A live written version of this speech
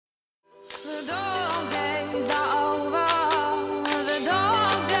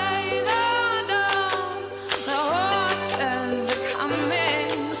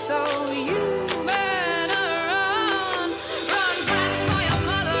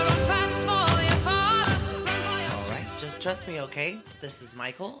Trust me, okay? This is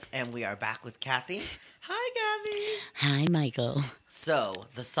Michael, and we are back with Kathy. Hi, Kathy. Hi, Michael. So,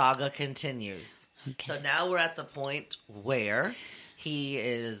 the saga continues. Okay. So now we're at the point where he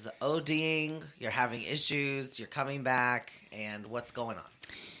is ODing, you're having issues, you're coming back, and what's going on?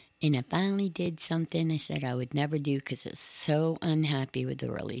 And I finally did something I said I would never do because I was so unhappy with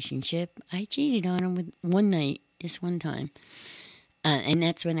the relationship. I cheated on him with one night, just one time. And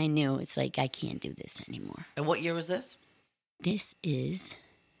that's when I knew it's like, I can't do this anymore. And what year was this? This is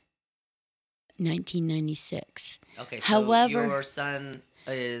 1996. Okay, so However, your son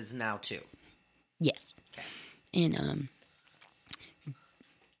is now 2. yes. Okay. And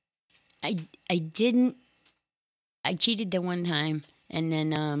I cheated the one time, and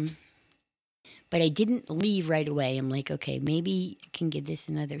then but I didn't leave right away. I'm like, okay, maybe I can give this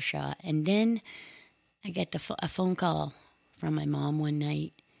another shot. And then I got a phone call from my mom one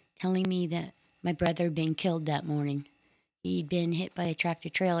night telling me that my brother had been killed that morning. He'd been hit by a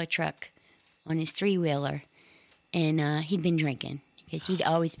tractor-trailer truck on his 3-wheeler, and he'd been drinking because he'd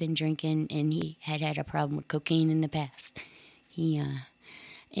always been drinking, and he had a problem with cocaine in the past. And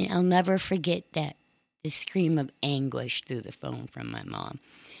I'll never forget that, the scream of anguish through the phone from my mom.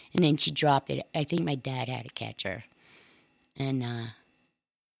 And then she dropped it. I think my dad had to catch her. And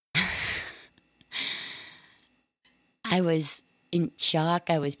I was in shock.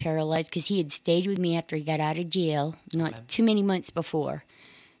 I was paralyzed because he had stayed with me after he got out of jail, not too many months before.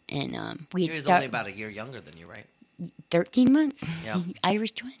 And we had He was only about a year younger than you, right? 13 months. Yeah.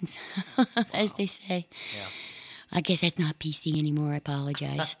 Irish twins, as they say. Yeah. I guess that's not PC anymore. I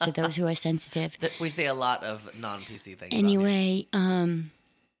apologize to those who are sensitive. We say a lot of non-PC things. Anyway, I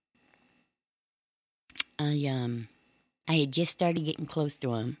had just started getting close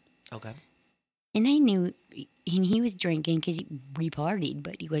to him, Okay. and I knew, and he was drinking because we partied,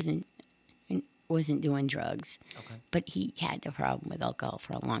 but he wasn't doing drugs. Okay. But he had the problem with alcohol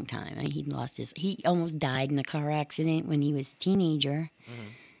for a long time, and he almost died in a car accident when he was a teenager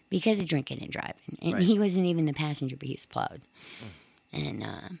because of drinking and driving. And Right. he wasn't even the passenger, but he was plowed. And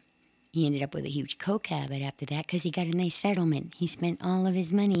he ended up with a huge coke habit after that because he got a nice settlement. He spent all of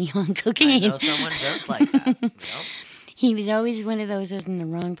his money on I cocaine. know someone just like that. Yep. He was always one of those who was in the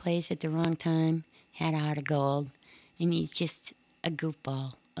wrong place at the wrong time, had a heart of gold, and he's just a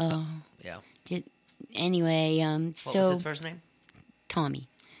goofball. Oh, Yeah. anyway, What so was his first name? Tommy.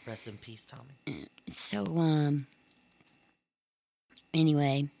 Rest in peace, Tommy. So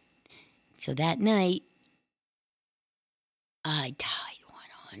anyway, so that night I tied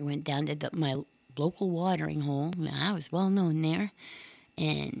one on. Went down to my local watering hole. I was well known there,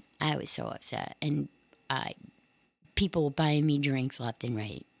 and I was so upset. And people were buying me drinks left and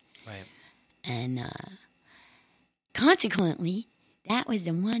right. Right. And consequently, that was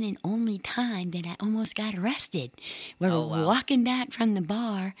the one and only time that I almost got arrested. We were walking back from the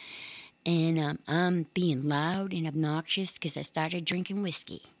bar, and I'm being loud and obnoxious because I started drinking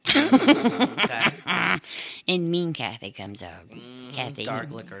whiskey. Okay. And mean Kathy comes out. Kathy, Dark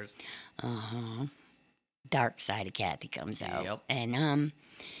liquors. dark side of Kathy comes out. Yep. And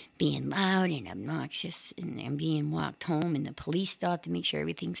being loud and obnoxious, and I'm being walked home, and the police stopped to make sure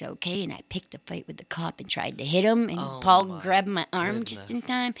everything's okay, and I picked a fight with the cop and tried to hit him, and Paul grabbed my arm just in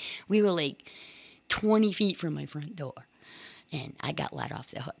time. We were like 20 feet from my front door, and I got let off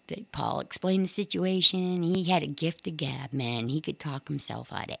the hook. Paul explained the situation. He had a gift of gab, man. He could talk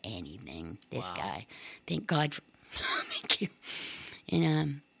himself out of anything, this guy. Thank God for thank you.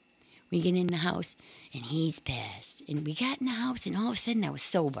 And we get in the house, and he's pissed. And we got in the house, and all of a sudden I was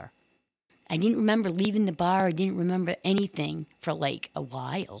sober. I didn't remember leaving the bar. I didn't remember anything for like a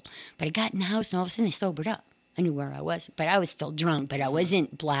while. But I got in the house, and all of a sudden I sobered up. I knew where I was, but I was still drunk, but I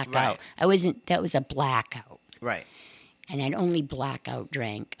wasn't blackout. Right. That was a blackout. Right. And I'd only blackout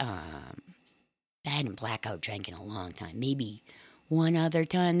drank. I hadn't blackout drank in a long time. Maybe one other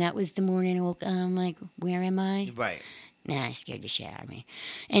time. That was the morning I woke up. I'm like, where am I? Right. Nah, it scared the shit out of me.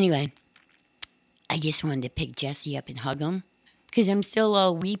 Anyway, I just wanted to pick Jesse up and hug him because I'm still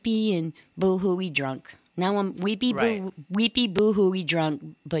all weepy and boo-hooey drunk. Now I'm weepy, boo-hooey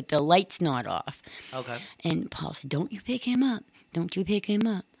drunk, but the light's not off. Okay. And Paul said, don't you pick him up. Don't you pick him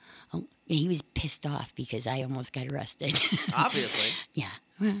up. Oh, and he was pissed off because I almost got arrested. Obviously. Yeah.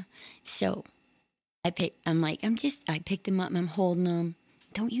 Well, so I picked him up and I'm holding him.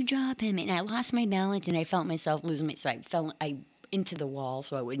 Don't you drop him. And I lost my balance and I felt myself losing my, so I fell into the wall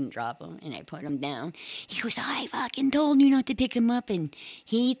so I wouldn't drop him, and I put him down. He goes, I fucking told you not to pick him up. And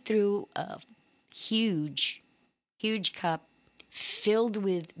he threw a huge cup filled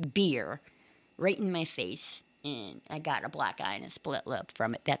with beer right in my face. and I got a black eye and a split lip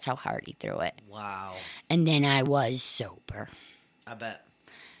from it. That's how hard he threw it. Wow. And then I was sober. I bet.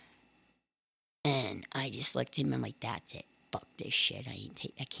 And I just looked at him. I'm like, that's it. Fuck this shit. I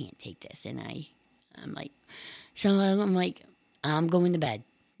can't take this. And I'm like, so I'm like, I'm going to bed.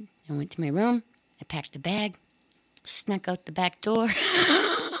 I went to my room. I packed the bag, snuck out the back door.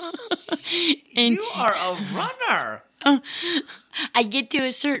 And you are a runner. I get to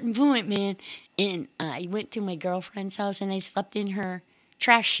a certain point, man, and I went to my girlfriend's house and I slept in her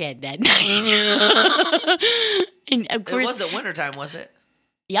trash shed that night. And of course, it wasn't wintertime, was it?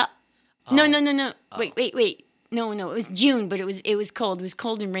 Yep. Oh. No. Oh. Wait. No. It was June, but it was cold. It was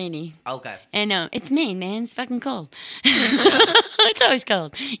cold and rainy. Okay. And it's Maine, man. It's fucking cold. It's always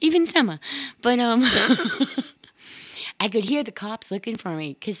cold, even summer. But I could hear the cops looking for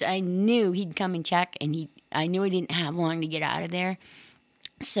me because I knew he'd come and check, and I knew he didn't have long to get out of there.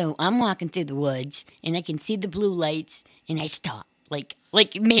 So I'm walking through the woods, and I can see the blue lights, and I stop. Like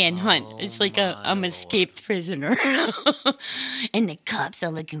manhunt. Oh, it's like I'm escaped prisoner. And the cops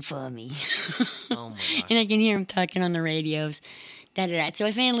are looking for me. Oh, my gosh. And I can hear them talking on the radios. Da-da-da. So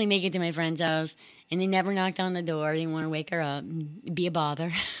I finally make it to my friend's house, and they never knocked on the door. They didn't want to wake her up and be a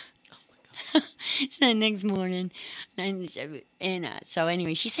bother. So the next morning, so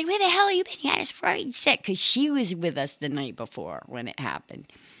anyway, she's like, where the hell have you been? You had us worried sick, because she was with us the night before when it happened.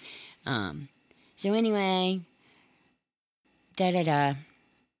 So anyway, ended up,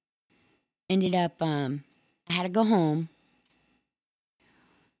 I had to go home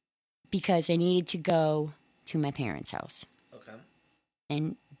because I needed to go to my parents' house. Okay.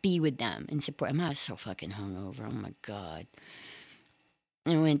 And be with them and support them. I was so fucking hungover. Oh, my God.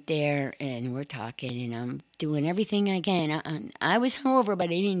 I went there, and we're talking, and I'm doing everything I can. I was hungover,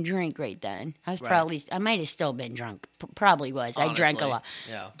 but I didn't drink right then. I might have still been drunk. Probably was. Honestly, I drank a lot.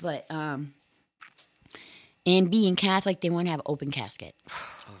 Yeah. But, and being Catholic, they want to have open casket.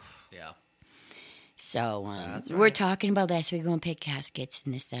 Yeah. So, That's we're right. talking about that, so we're going to pick caskets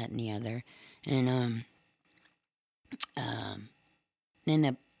and this, that, and the other. And, then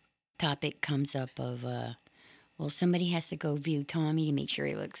the topic comes up of, well, somebody has to go view Tommy to make sure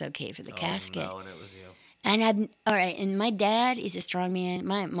he looks okay for the casket. No, and it was you. And all right, and my dad is a strong man.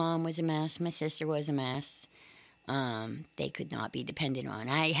 My mom was a mess. My sister was a mess. They could not be depended on.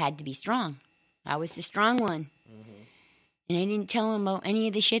 I had to be strong. I was the strong one. Mm-hmm. And I didn't tell him about any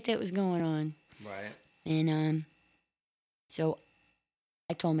of the shit that was going on. Right. And so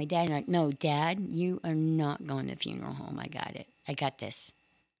I told my dad, like, no, Dad, you are not going to the funeral home. I got it. I got this.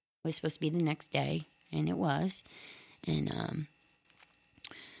 It was supposed to be the next day. And it was. And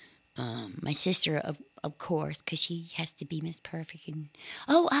my sister, of course, because she has to be Miss Perfect. And,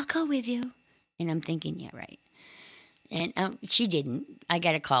 oh, I'll go with you. And I'm thinking, yeah, right. And she didn't. I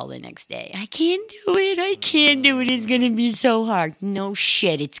got a call the next day. I can't do it. It's going to be so hard. No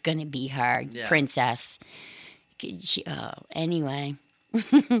shit, it's going to be hard, yeah. Princess. Anyway,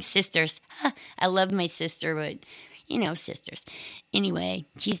 sisters. I love my sister, but... sisters. Anyway,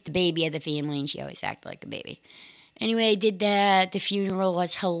 she's the baby of the family, and she always acted like a baby. Anyway, I did that. The funeral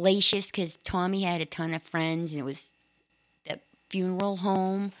was hellacious because Tommy had a ton of friends, and the funeral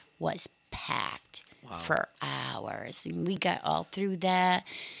home was packed for hours. And we got all through that.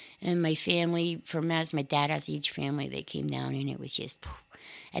 And my family, my dad has a huge family, they came down, and it was just,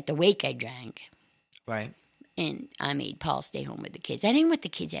 at the wake I drank. Right. And I made Paul stay home with the kids. I didn't want the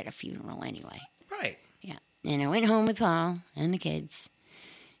kids at a funeral anyway. Right. Yeah. And I went home with Paul and the kids.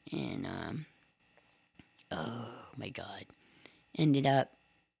 And, oh, my God. Ended up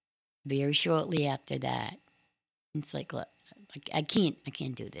very shortly after that. It's like, look, I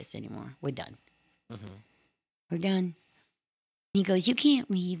can't do this anymore. We're done. Mm-hmm. We're done. He goes, you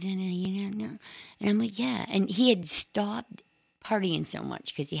can't leave. And I'm like, yeah. And he had stopped partying so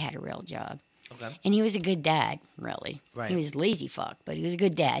much because he had a real job. Okay. And he was a good dad, really. Right. He was lazy fuck, but he was a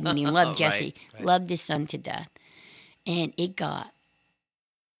good dad. And he loved Jesse, loved his son to death. And it got,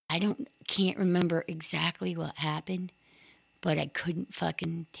 can't remember exactly what happened, but I couldn't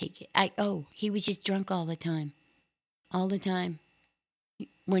fucking take it. He was just drunk all the time. All the time.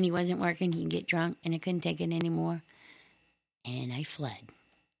 When he wasn't working, he'd get drunk, and I couldn't take it anymore. And I fled.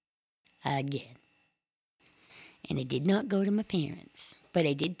 Again. And I did not go to my parents. But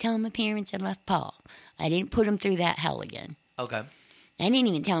I did tell my parents I left Paul. I didn't put him through that hell again. Okay. I didn't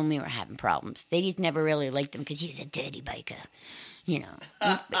even tell them we were having problems. They just never really liked him because he was a dirty biker.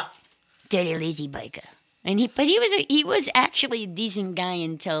 Dirty, lazy biker. And he was actually a decent guy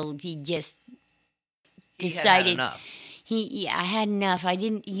until he just decided. Had enough. I had enough.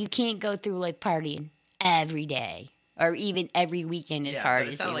 You can't go through like partying every day or even every weekend as hard but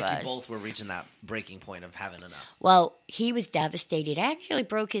it as he sounded like was. you both were reaching that breaking point of having enough. Well, he was devastated. I actually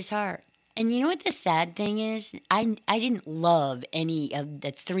broke his heart. And you know what the sad thing is? I didn't love any of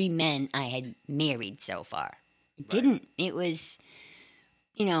the 3 men I had married so far. Right. Didn't. It was,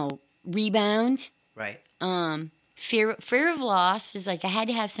 rebound. Right. Fear of loss is like I had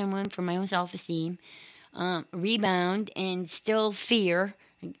to have someone for my own self-esteem. Rebound and still fear.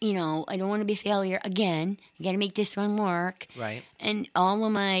 I don't want to be a failure again. I got to make this one work. Right. And all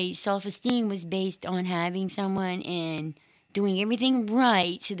of my self-esteem was based on having someone and doing everything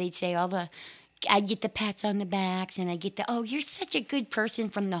right. So they'd say I'd get the pats on the backs and I'd get oh, you're such a good person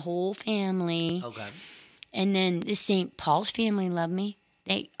from the whole family. Okay. And then the St. Paul's family loved me.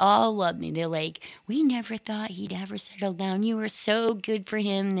 They all loved me. They're like, we never thought he'd ever settle down. You were so good for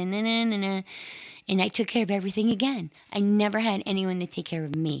him. Na, na, na, na, na. And I took care of everything again. I never had anyone to take care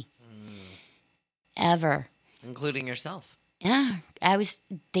of me. Ever. Including yourself. Yeah. I was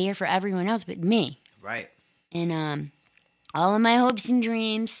there for everyone else but me. Right. And all of my hopes and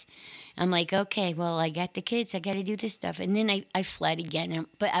dreams, I'm like, okay, well, I got the kids. I got to do this stuff. And then I fled again.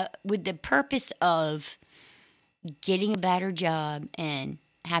 But with the purpose of getting a better job and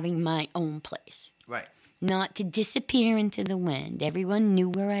having my own place. Right. Not to disappear into the wind. Everyone knew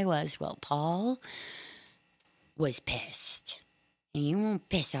where I was. Well, Paul was pissed. And you won't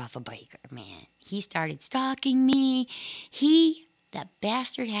piss off a biker, man. He started stalking me. That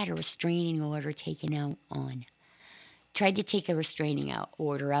bastard had a restraining order taken out on. Tried to take a restraining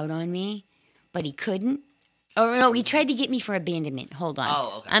order out on me, but he couldn't. Oh, no, he tried to get me for abandonment. Hold on.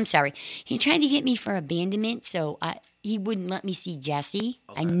 Oh, okay. I'm sorry. He tried to get me for abandonment, so he wouldn't let me see Jesse.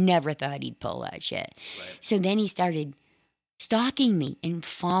 Okay. I never thought he'd pull that shit. Right. So then he started stalking me and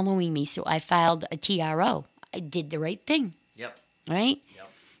following me, so I filed a TRO. I did the right thing, Yep. right? Yep.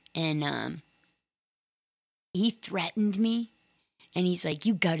 And he threatened me. And he's like,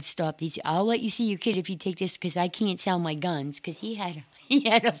 you got to stop these. I'll let you see your kid if you take this because I can't sell my guns. Because he had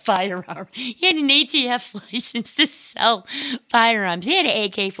a firearm. He had an ATF license to sell firearms. He had an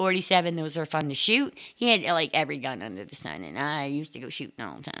AK-47. Those are fun to shoot. He had like every gun under the sun. And I used to go shooting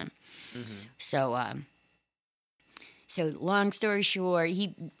all the time. Mm-hmm. So long story short,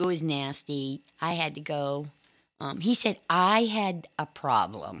 it was nasty. I had to go. He said I had a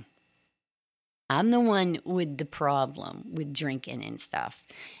problem. I'm the one with the problem with drinking and stuff.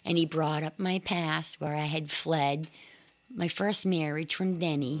 And he brought up my past where I had fled my first marriage from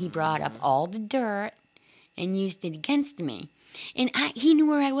Denny. He brought up all the dirt and used it against me. And he knew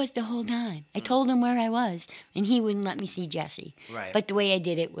where I was the whole time. I told him where I was, and he wouldn't let me see Jesse. Right. But the way I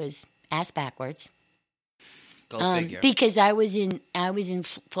did it was ass backwards. Go figure. Because I was in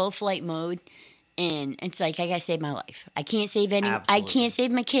full flight mode. And it's like I gotta save my life. I can't save anyone. I can't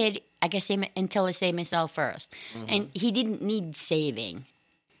save my kid. I gotta save until I save myself first. Mm-hmm. And he didn't need saving.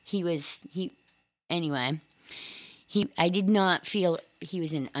 Anyway. I did not feel he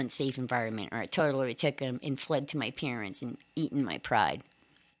was in an unsafe environment, or I totally took him and fled to my parents and eaten my pride.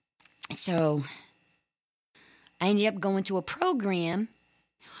 So I ended up going to a program.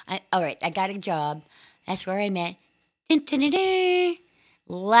 All right, I got a job. That's where I met.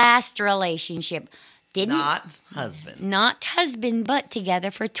 Last relationship. Not husband, but together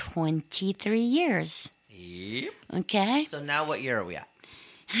for 23 years. Yep. Okay. So now what year are we at?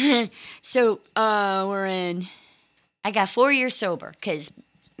 So we're in, I got 4 years sober because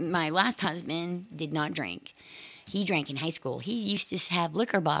my last husband did not drink. He drank in high school. He used to have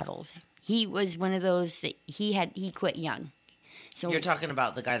liquor bottles. He was one of those that he quit young. So you're talking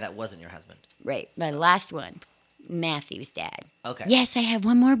about the guy that wasn't your husband. Right. My last one. Matthew's dad. Okay. Yes, I have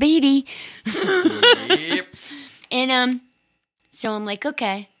one more baby. Yep. And so I'm like,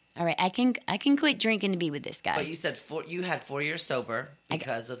 okay, all right, I can quit drinking to be with this guy. But you said you had 4 years sober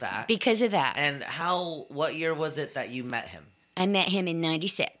because of that. Because of that. And what year was it that you met him? I met him in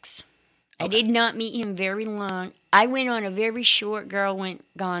 96. Okay. I did not meet him very long. I went on a very short Girl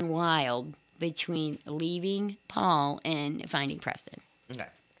Gone Wild between leaving Paul and finding Preston. Okay.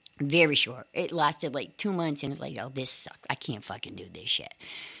 Very short. It lasted like 2 months, and it was like, oh, this sucks. I can't fucking do this shit.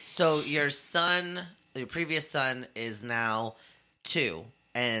 So your previous son, is now 2,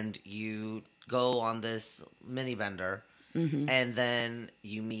 and you go on this mini bender, and then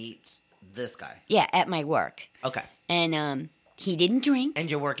you meet this guy. Yeah, at my work. Okay. And he didn't drink.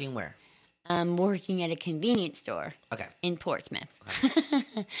 And you're working where? I'm working at a convenience store. Okay. In Portsmouth.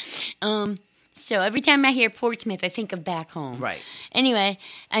 Okay. So every time I hear Portsmouth, I think of back home. Right. Anyway,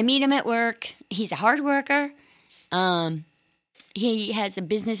 I meet him at work. He's a hard worker. He has a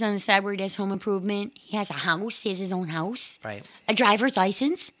business on the side where he does home improvement. He has a house. He has his own house. Right. A driver's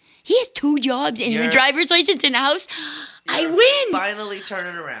license. He has 2 jobs and a driver's license and a house. I win. Finally turn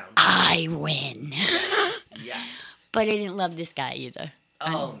it around. I win. Yes. But I didn't love this guy either.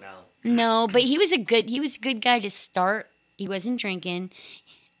 Oh, no. No, but he was a good guy to start. He wasn't drinking.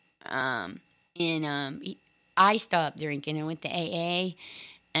 I stopped drinking and went to AA,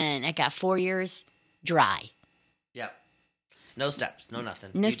 and I got 4 years dry. Yep. No steps, no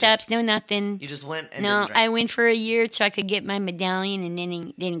nothing. No steps, no nothing. You just went and no. didn't drink. I went for a year so I could get my medallion, and then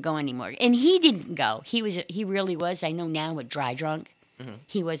he didn't go anymore. And he didn't go. He really was. I know now a dry drunk. Mm-hmm.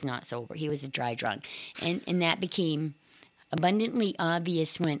 He was not sober. He was a dry drunk, and that became abundantly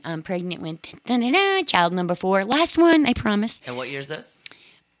obvious when I'm pregnant. When child number 4, last one, I promise. And what year is this?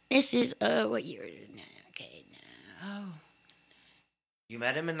 This is what year? Okay, no. You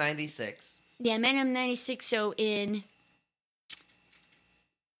met him in 96. Yeah, I met him in 96. So in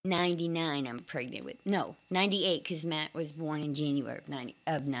 99, I'm pregnant with 98 because Matt was born in January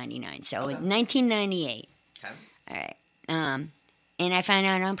of 99. So in 1998. Okay. All right. And I find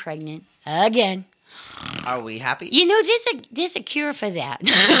out I'm pregnant again. Are we happy? You know, there's a cure for that.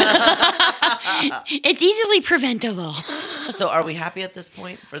 It's easily preventable. So are we happy at this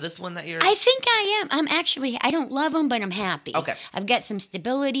point for this one that you're... I think I am. I don't love him, but I'm happy. Okay. I've got some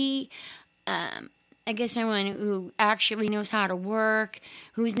stability. I guess someone who actually knows how to work,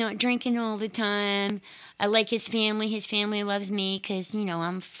 who's not drinking all the time. I like his family. His family loves me because,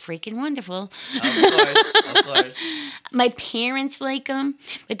 I'm freaking wonderful. Of course. My parents like him.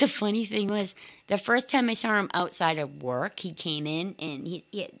 But the funny thing was, the first time I saw him outside of work, he came in and he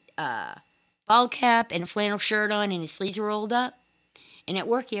had a ball cap and a flannel shirt on and his sleeves were rolled up. And at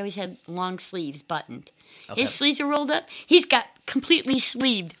work, he always had long sleeves buttoned. Okay. His sleeves are rolled up. He's got completely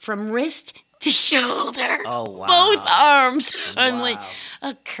sleeved from wrist to shoulder. Oh, wow. Both arms. Wow. I'm like,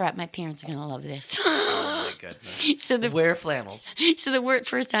 oh, crap, my parents are going to love this. Oh, my goodness. Wear flannels. So the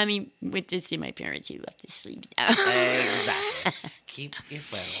first time he went to see my parents, he left his sleeves down. Exactly. Keep your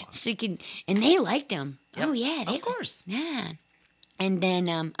flannel on. So and they liked him. Yep. Oh, yeah. Of course. Yeah. And then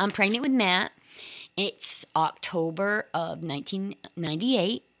I'm pregnant with Matt. It's October of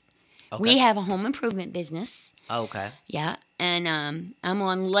 1998. Okay. We have a home improvement business. Okay. Yeah. And I'm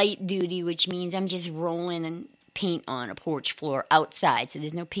on light duty, which means I'm just rolling and paint on a porch floor outside. So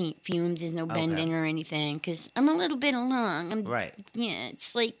there's no paint fumes, there's no bending or anything, because I'm a little bit along. Right. Yeah,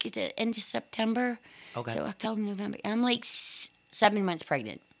 it's like the end of September. Okay. So October, November. I'm like 7 months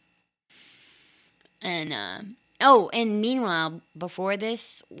pregnant. And, and meanwhile, before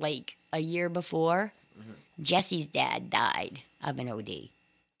this, like a year before, Jesse's dad died of an OD.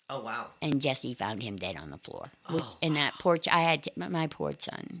 Oh, wow. And Jesse found him dead on the floor. In that porch, I had my poor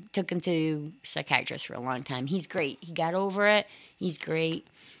son. Took him to a psychiatrist for a long time. He's great. He got over it. He's great.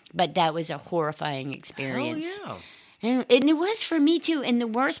 But that was a horrifying experience. Oh, yeah. And it was for me, too. And the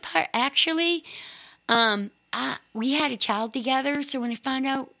worst part, actually, we had a child together. So when I found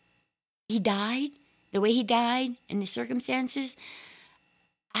out he died, the way he died and the circumstances,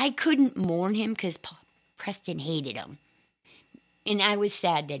 I couldn't mourn him because Preston hated him. And I was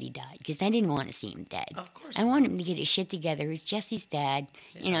sad that he died because I didn't want to see him dead. Of course. I wanted him to get his shit together. It was Jesse's dad.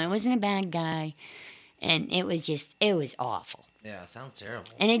 Yeah. He wasn't a bad guy. And it was awful. Yeah, sounds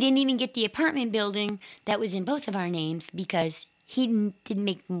terrible. And I didn't even get the apartment building that was in both of our names because he didn't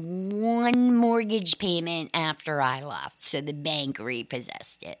make one mortgage payment after I left. So the bank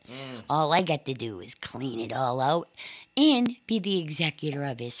repossessed it. All I got to do was clean it all out and be the executor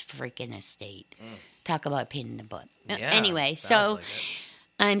of his freaking estate. Talk about pain in the butt. Yeah, anyway, so like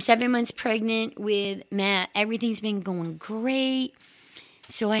I'm 7 months pregnant with Matt. Everything's been going great.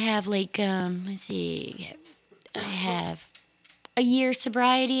 So I have let's see, I have a year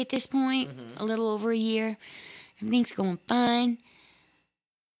sobriety at this point, a little over a year. Everything's going fine.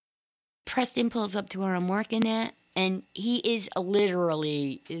 Preston pulls up to where I'm working at, and he is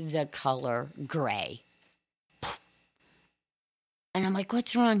literally the color gray. And I'm like,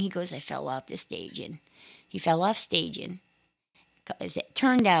 what's wrong? He goes, I fell off the staging. He fell off staging. As it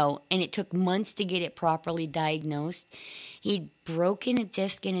turned out, and it took months to get it properly diagnosed, he'd broken a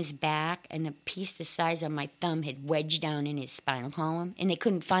disc in his back, and a piece the size of my thumb had wedged down in his spinal column, and they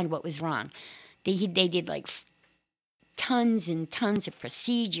couldn't find what was wrong. They did like tons and tons of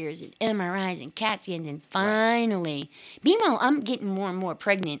procedures and MRIs and CAT scans, and finally, meanwhile, I'm getting more and more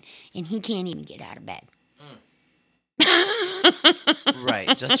pregnant, and he can't even get out of bed.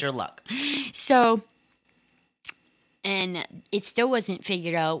 Right, just your luck. So, and it still wasn't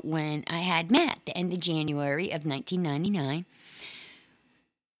figured out when I had Matt, the end of January of 1999.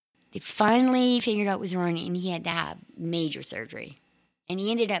 They finally figured out what was wrong, and he had to have major surgery. And he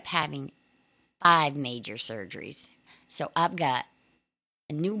ended up having 5 major surgeries. So I've got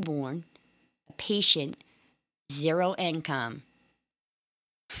a newborn, a patient, 0 income,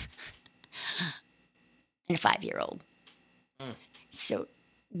 and a 5-year-old. So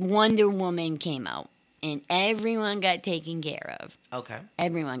Wonder Woman came out, and everyone got taken care of. Okay.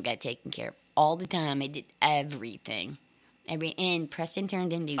 Everyone got taken care of all the time. I did everything. And Preston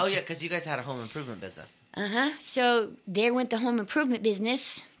turned into... Oh, yeah, because you guys had a home improvement business. Uh-huh. So there went the home improvement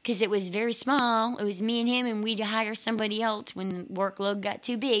business, because it was very small. It was me and him, and we'd hire somebody else when the workload got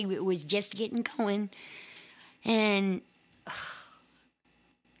too big. It was just getting going. And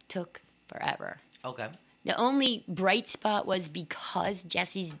took forever. Okay. The only bright spot was because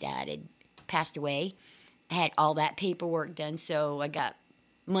Jesse's dad had passed away. I had all that paperwork done, so I got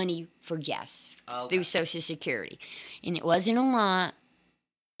money for Jess through Social Security, and it wasn't a lot.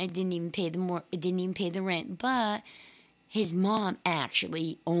 It didn't even pay the rent, but his mom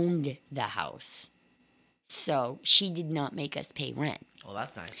actually owned the house, so she did not make us pay rent. Oh,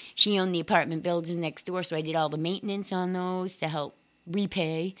 that's nice. She owned the apartment buildings next door, so I did all the maintenance on those to help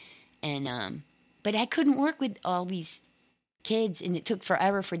repay, and but I couldn't work with all these kids, and it took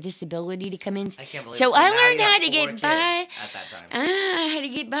forever for disability to come in. I can't believe so it. I learned how to get by at that time. I had to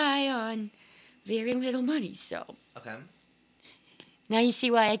get by on very little money. So Okay. now you see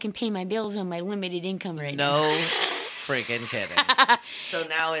why I can pay my bills on my limited income right now. No freaking kidding. So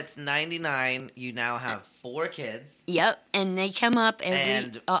now it's 99. You now have 4 kids. Yep, and they come up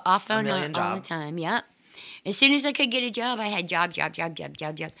off and on all the time. Yep. As soon as I could get a job, I had job.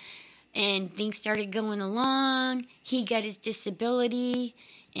 And things started going along. He got his disability.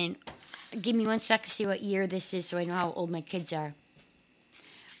 And give me 1 sec to see what year this is so I know how old my kids are.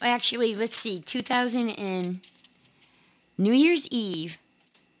 Well, actually, let's see. 2000 and New Year's Eve,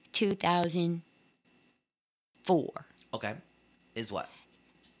 2004. Okay. Is what?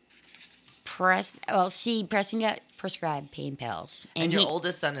 Preston got prescribed pain pills. And your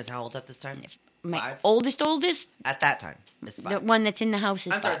oldest son is how old at this time? My 5? oldest? At that time is 5. The one that's in the house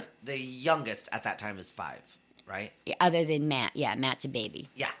is 5. I'm sorry, the youngest at that time is 5, right? Yeah, other than Matt. Yeah, Matt's a baby.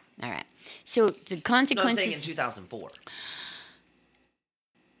 Yeah. All right. So the consequences... No, I'm saying in 2004.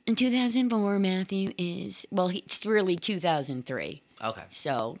 In 2004, Matthew is... Well, it's really 2003. Okay.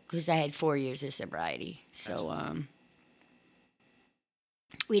 So, because I had 4 years of sobriety. So,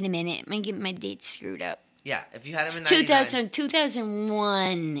 wait a minute. I'm getting my dates screwed up. Yeah, if you had him in 99...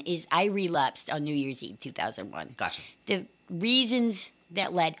 2001 is... I relapsed on New Year's Eve, 2001. Gotcha. The reasons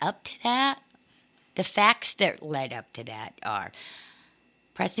that led up to that, the facts that led up to that are...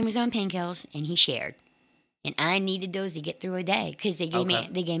 Preston was on painkillers, and he shared. And I needed those to get through a day, because they gave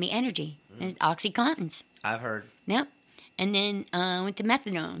me energy. And OxyContins. I've heard. Yep. And then I went to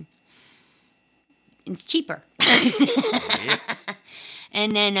methadone. It's cheaper.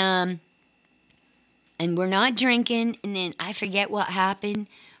 And then... and we're not drinking, and then I forget what happened,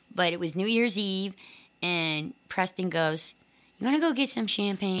 but it was New Year's Eve, and Preston goes, "You want to go get some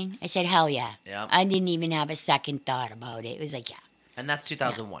champagne?" I said, "Hell yeah." Yep. I didn't even have a second thought about it. It was like, yeah. And that's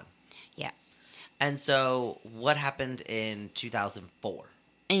 2001. Yeah. And so what happened in 2004?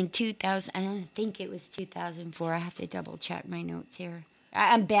 In 2000, I don't think it was 2004. I have to double check my notes here.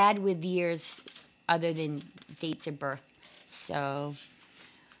 I'm bad with years other than dates of birth. So...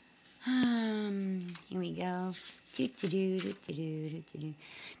 here we go.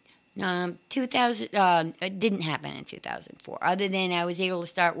 2000. It didn't happen in 2004. Other than I was able to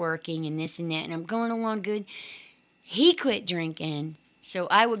start working and this and that, and I'm going along good. He quit drinking, so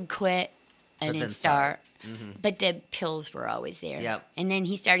I would quit and then start. Mm-hmm. But the pills were always there. Yep. And then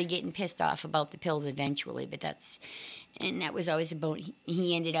he started getting pissed off about the pills eventually. But that was always about.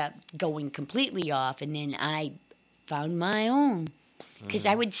 He ended up going completely off, and then I found my own. Because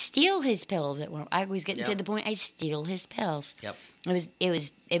I would steal his pills. I was getting to the point I steal his pills. Yep.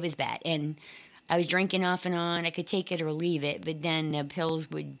 It was bad, and I was drinking off and on. I could take it or leave it, but then the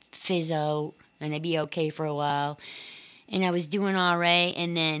pills would fizz out, and I'd be okay for a while. And I was doing all right,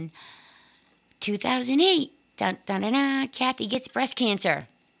 and then 2008, Kathy gets breast cancer.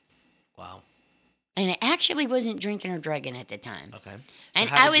 Wow. And I actually wasn't drinking or drugging at the time. Okay. So and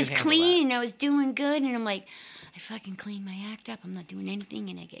I was clean, and I was doing good, and I'm like, I fucking cleaned my act up. I'm not doing anything,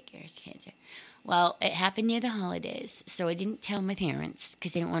 and I get breast cancer. Well, it happened near the holidays, so I didn't tell my parents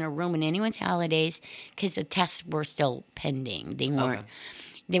because they didn't want to ruin anyone's holidays because the tests were still pending. They weren't.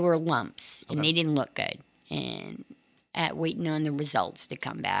 They were lumps, and they didn't look good. And waiting on the results to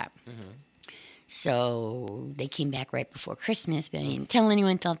come back. Mm-hmm. So they came back right before Christmas, but I didn't tell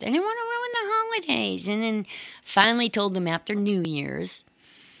anyone. I didn't want to ruin the holidays. And then finally told them after New Year's,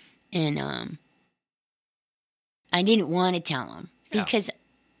 and I didn't want to tell them because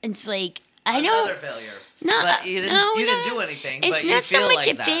it's like Another failure. No, but you didn't do anything. It's but not you feel so much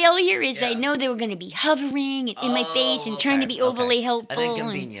like a that. failure as I know they were going to be hovering in my face and trying to be overly helpful. An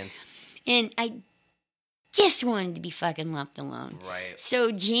inconvenience. And I just wanted to be fucking left alone. Right.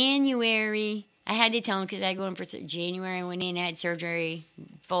 So January, I had to tell him because I go in for January. I went in, I had surgery,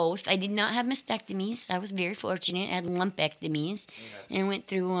 both. I did not have mastectomies. I was very fortunate. I had lumpectomies, and went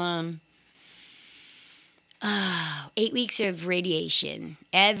through 8 weeks of radiation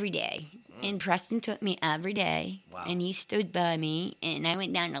every day. And Preston took me every day, and he stood by me, and I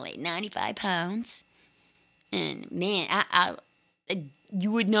went down to like 95 pounds. And man,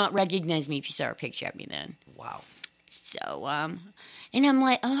 you would not recognize me if you saw a picture of me then. Wow. So, and I'm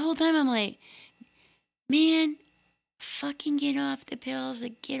like, the whole time I'm like, man, fucking get off the pills,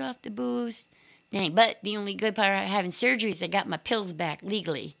 like get off the booze. Dang, but the only good part of having surgery is I got my pills back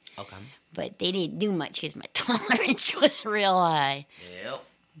legally. Okay. But they didn't do much because my tolerance was real high. Yep.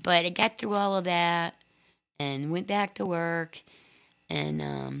 But I got through all of that and went back to work.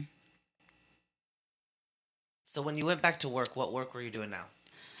 And so when you went back to work, what work were you doing now?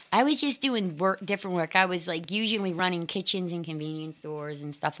 I was just doing different work. I was like usually running kitchens and convenience stores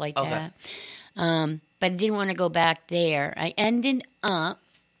and stuff like that. But I didn't want to go back there. I ended up,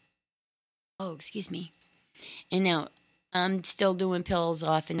 excuse me. And now I'm still doing pills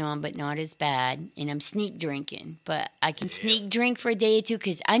off and on, but not as bad. And I'm sneak drinking. But I can sneak drink for a day or two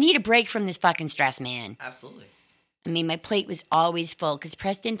because I need a break from this fucking stress, man. Absolutely. I mean, my plate was always full because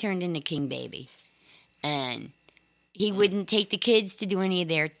Preston turned into King Baby. And he wouldn't take the kids to do any of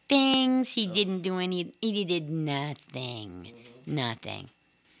their things. He didn't do he did nothing. Nothing.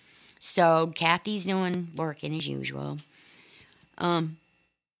 So Kathy's working as usual.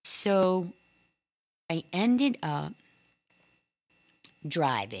 So I ended up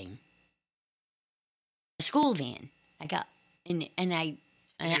driving a school van. I got and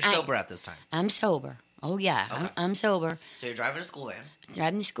you're sober at this time. I'm sober. Oh yeah, Okay. I'm sober. So you're driving a school van.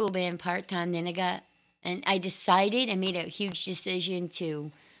 Driving the school van part time. Then I decided. I made a huge decision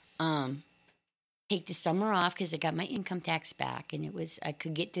to take the summer off because I got my income tax back, and I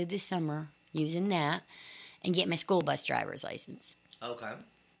could get through the summer using that and get my school bus driver's license. Okay.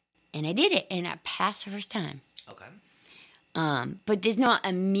 And I did it, and I passed the first time. Okay. But there's not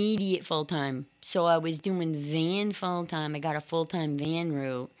immediate full time, so I was doing van full time. I got a full time van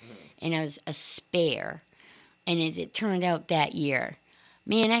route, and I was a spare. And as it turned out that year,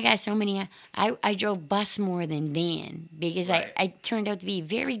 man, I got so many. I drove bus more than van because I turned out to be a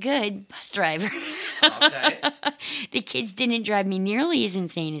very good bus driver. Okay. The kids didn't drive me nearly as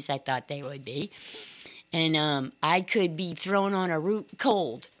insane as I thought they would be. And I could be thrown on a route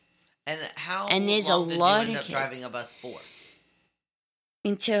cold. And how there's long a did lot you end of up kids. driving a bus for?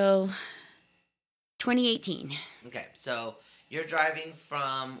 Until 2018. Okay, so you're driving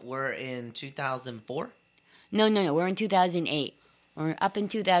we're in 2004? No, we're in 2008. We're up in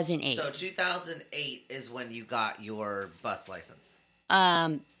 2008. So 2008 is when you got your bus license.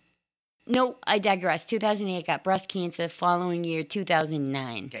 No, I digress. 2008, I got breast cancer. Following year,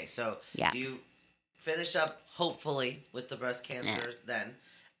 2009. Okay, so you finish up, hopefully, with the breast cancer then,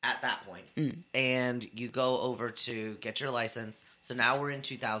 at that point. And you go over to get your license. So now we're in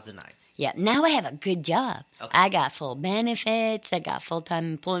 2009. Yeah, now I have a good job. Okay. I got full benefits. I got full-time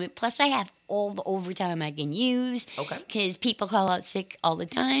employment. Plus, I have all the overtime I can use. Okay. Because people call out sick all the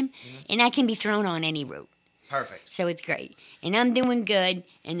time. And I can be thrown on any route. Perfect. So it's great. And I'm doing good.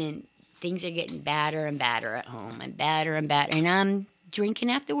 And then things are getting badder and badder at home. And badder and badder. And I'm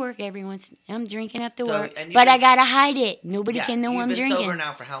drinking after work I'm drinking after work. But I got to hide it. Nobody can know I'm drinking. You've been sober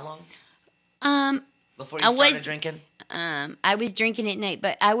now for how long? Before you started drinking? I was drinking at night,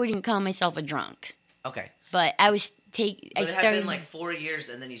 but I wouldn't call myself a drunk. Okay. But I was it had been like 4 years,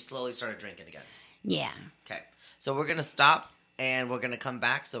 and then you slowly started drinking again. Yeah. Okay. So we're going to stop, and we're going to come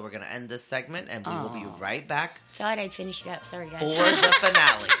back. So we're going to end this segment, and we will be right back. Thought I'd finish it up. Sorry, guys. For the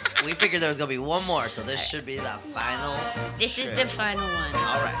finale. We figured there was going to be one more, so this should be the final. This is the final one.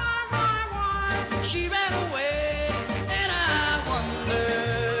 All right. She ran away, and I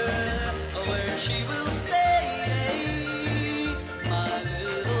wonder where she will stay. My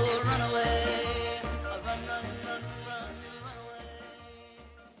little runaway, run away.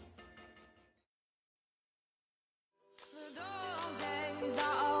 The dog days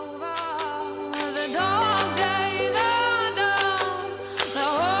are over. The dog days are done. The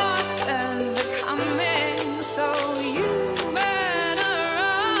horses are coming, so you better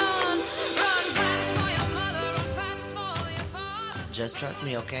run. Run fast for your mother, run fast for your father. Just trust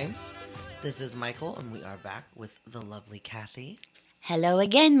me, okay? This is Michael, and we are back with the lovely Kathy. Hello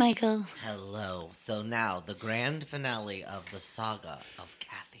again, Michael. Hello. So now, the grand finale of the saga of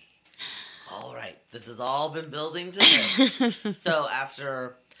Kathy. This has all been building to this. So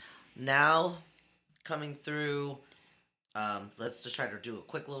after now coming through, let's just try to do a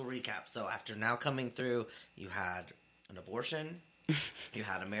quick little recap. So after now coming through, you had an abortion, you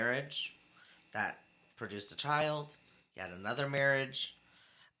had a marriage that produced a child, you had another marriage,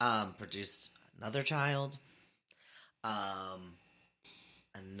 produced another child,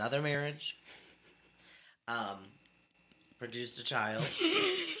 another marriage, produced a child,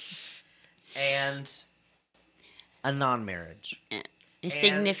 and a non-marriage. A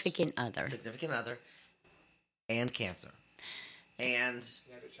significant other. Significant other. And cancer. And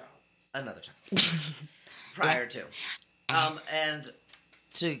another child. Prior to. And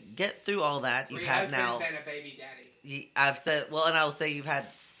to get through all that, you've had now... and a baby daddy. I've said... Well, and I will say you've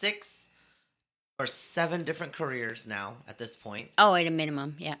had 6 or 7 different careers now at this point. Oh, at a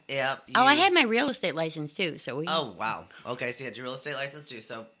minimum, yeah. Yep. Oh, I had my real estate license too, so we... Oh, wow. Okay, so you had your real estate license too,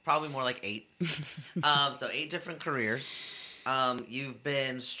 so probably more like 8. So 8 different careers. You've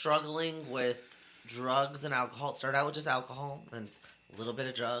been struggling with drugs and alcohol. Start out with just alcohol, then a little bit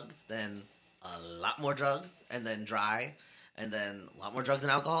of drugs, then a lot more drugs, and then dry, and then a lot more drugs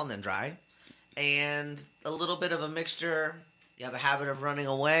and alcohol, and then dry. And a little bit of a mixture. You have a habit of running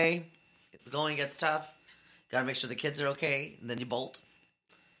away. The going gets tough. Got to make sure the kids are okay, and then you bolt.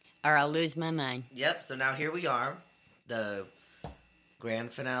 Or I'll lose my mind. Yep, so now here we are, the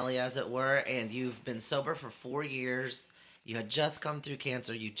grand finale, as it were, and you've been sober for 4 years. You had just come through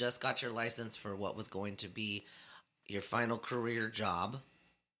cancer. You just got your license for what was going to be your final career job,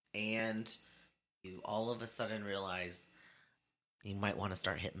 and you all of a sudden realize you might want to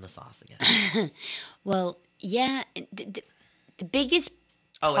start hitting the sauce again. Well, yeah, the biggest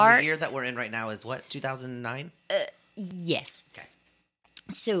Oh, part... and the year that we're in right now is what, 2009? Yes. Okay.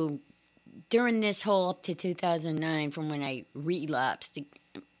 So during this whole up to 2009, from when I relapsed,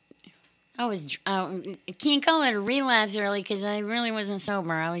 I can't call it a relapse really because I really wasn't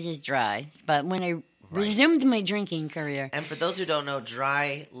sober. I was just dry. But when I resumed my drinking career. And for those who don't know,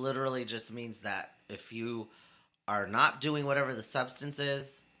 dry literally just means that if you are not doing whatever the substance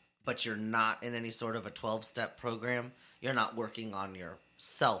is, but you're not in any sort of a 12-step program, you're not working on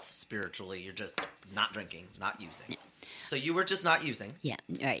yourself spiritually. You're just not drinking, not using. Yeah. So you were just not using. Yeah,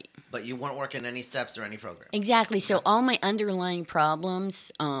 right. But you weren't working any steps or any program. Exactly. So all my underlying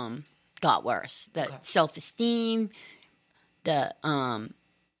problems got worse. The self-esteem, but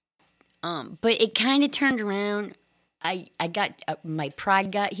it kind of turned around. I got my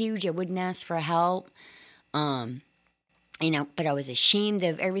pride got huge. I wouldn't ask for help. But I was ashamed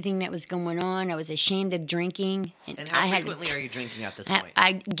of everything that was going on. I was ashamed of drinking. And how frequently are you drinking at this point?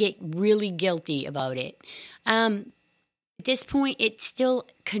 I get really guilty about it. At this point, it's still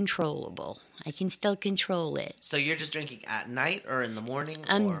controllable. I can still control it. So you're just drinking at night or in the morning?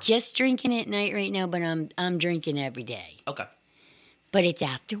 I'm just drinking at night right now, but I'm drinking every day. Okay. But it's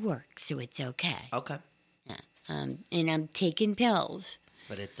after work, so it's okay. Okay. Yeah. And I'm taking pills.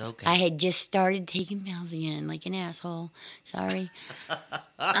 But it's okay. I had just started taking pills again, like an asshole. Sorry.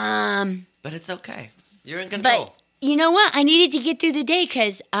 But it's okay. You're in control. But you know what? I needed to get through the day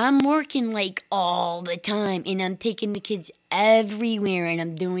because I'm working like all the time, and I'm taking the kids everywhere, and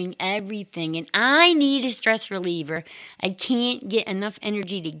I'm doing everything, and I need a stress reliever. I can't get enough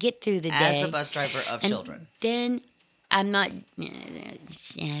energy to get through the day. As a bus driver of children. Then I'm not.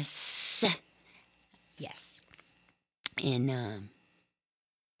 Yes. And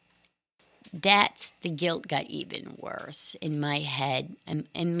that's the guilt got even worse in my head,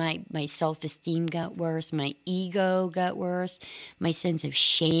 and my self-esteem got worse, my ego got worse, my sense of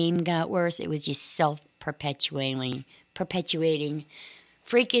shame got worse. It was just perpetuating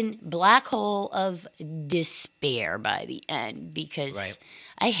freaking black hole of despair by the end because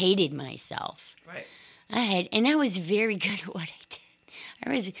I hated myself. Right. And I was very good at what I did.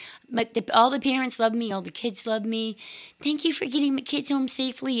 All the parents loved me. All the kids loved me. Thank you for getting my kids home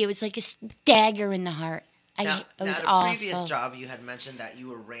safely. It was like a dagger in the heart. It was at a awful. previous job, you had mentioned that you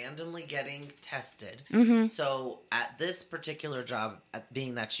were randomly getting tested. Mm-hmm. So at this particular job,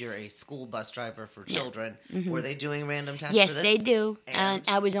 being that you're a school bus driver for children, were they doing random tests Yes, for this? they do. And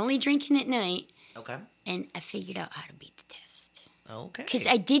I was only drinking at night. Okay. And I figured out how to beat the test. Okay. Because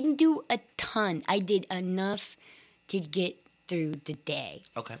I didn't do a ton. I did enough to get through the day.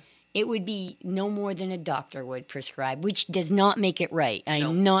 Okay. It would be no more than a doctor would prescribe, which does not make it right.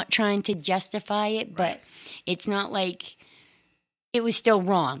 I'm not trying to justify it, but it's not like it was still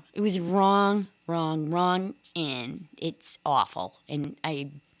wrong. It was wrong, and it's awful. And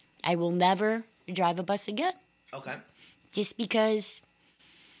I will never drive a bus again. Okay. Just because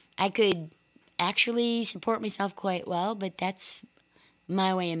I could actually support myself quite well, but that's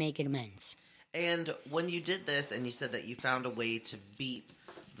my way of making amends. And when you did this, and you said that you found a way to beat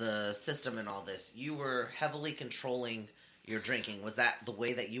the system and all this, you were heavily controlling your drinking. Was that the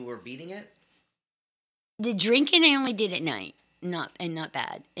way that you were beating it? The drinking I only did at night, not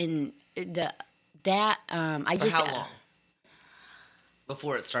bad. And I For just how long?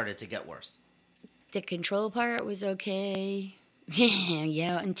 Before it started to get worse. the control part was okay.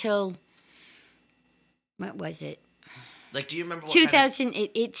 Yeah, until what was it? Like, do you remember what 2000.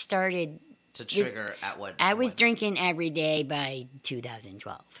 It started. to trigger at what? I was when? drinking every day by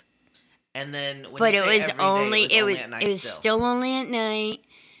 2012. And then, when But you it say was every day, only it was at night it was still. still only at night,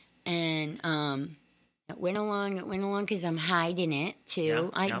 and it went along because I'm hiding it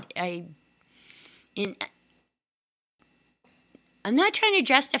too. Yeah. I'm not trying to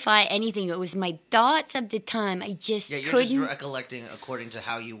justify anything. It was my thoughts of the time. I just Yeah, you're couldn't. just recollecting according to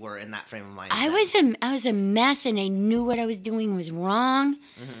how you were in that frame of mind. I was a mess, and I knew what I was doing was wrong.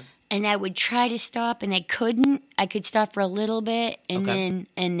 Mm-hmm. And I would try to stop, and I couldn't. I could stop for a little bit, and Okay.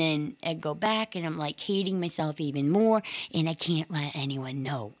 then I'd go back, and I'm like hating myself even more. And I can't let anyone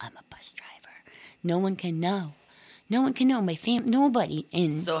know I'm a bus driver. No one can know. No one can know. My nobody.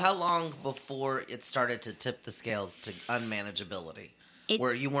 And So how long before it started to tip the scales to unmanageability,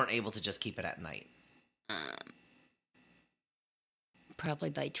 where you weren't able to just keep it at night? probably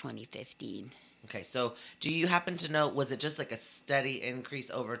by 2015. Okay, so do you happen to know, was it just like a steady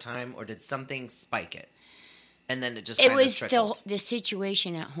increase over time, or did something spike it? And then it just It kind of was trickled? the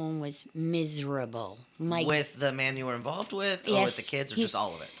situation at home was miserable. With the man you were involved with, or with the kids, or just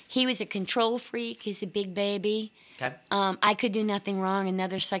all of it? He was a control freak. He's a big baby. Okay. I could do nothing wrong.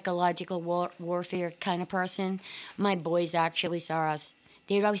 Another psychological warfare kind of person. My boys actually saw us.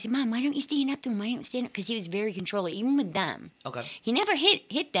 They would always say, "Mom, why don't you stand up to him? Why don't you stand up?" Because he was very controlling, even with them. Okay. He never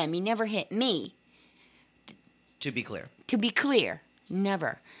hit them. He never hit me. To be clear. To be clear,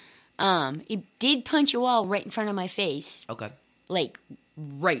 never. He did punch a wall right in front of my face, Okay. like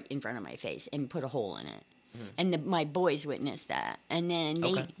right in front of my face, and put a hole in it. And my boys witnessed that. And then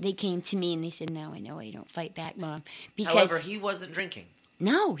they came to me and they said, "No, I know why you don't fight back, Mom." Because However, he wasn't drinking.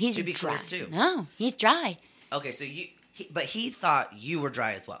 no, he's To be dry. clear, too. No, he's dry. Okay, so but he thought you were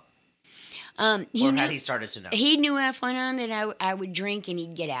dry as well. He Or knew, had he started to know? he knew if I went on that I would drink and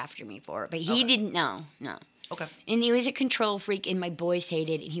he'd get after me for it. But he Okay. didn't know. No. Okay. And he was a control freak, and my boys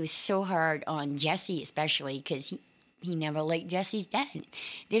hated it. And he was so hard on Jesse, especially, because he never liked Jesse's dad.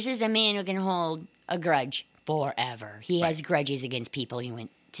 This is a man who can hold a grudge forever. He has grudges against people he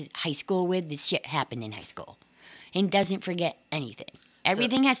went to high school with. This shit happened in high school. And doesn't forget anything.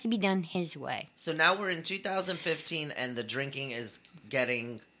 Everything has to be done his way. So now we're in 2015, and the drinking is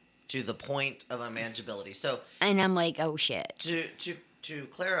getting to the point of unmanageability. So And I'm like, oh, shit. to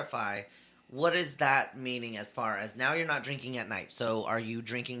clarify, what is that meaning as far as now you're not drinking at night? So are you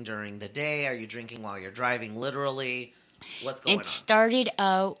drinking during the day? Are you drinking while you're driving? Literally, what's going on? It started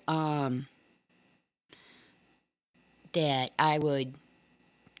out that I would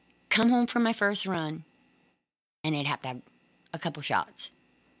come home from my first run, and I'd have to have a couple shots.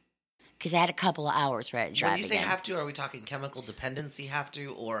 Because I had a couple of hours ready to drive When you say again. have to, are we talking chemical dependency have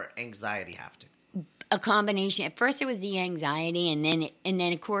to or anxiety have to? A combination. At first it was the anxiety, and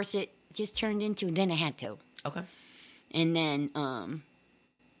then of course it just turned into, then I had to. Okay. And then,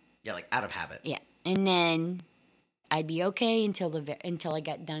 Yeah, like out of habit. yeah. And then I'd be okay until I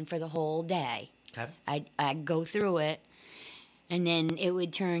got done for the whole day. Okay. I'd go through it, and then it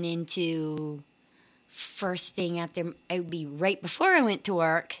would turn into first thing after. It would be right before I went to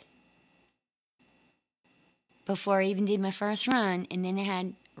work, before I even did my first run, and then I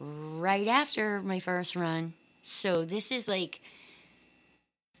had right after my first run. So this is like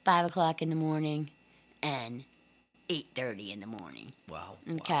 5 o'clock in the morning and 8:30 in the morning. Wow.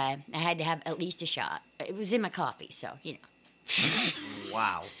 Okay, I had to have at least a shot. It was in my coffee, so you know.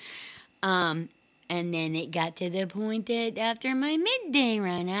 Wow. And then it got to the point that after my midday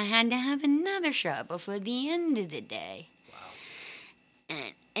run, I had to have another shot before the end of the day. Wow.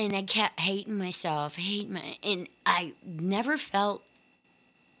 And I kept hating myself, and I never felt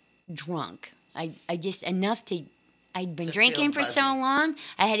drunk. I just enough to. I'd been To drinking feel for so buzzy. long.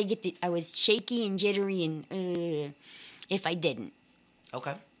 I had to get I was shaky and jittery, and if I didn't,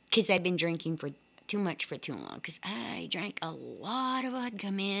 Okay. because I'd been drinking for too much for too long. Because I drank a lot of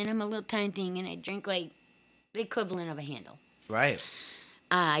vodka, man. I'm a little tiny thing, and I drink like the equivalent of a handle. Right.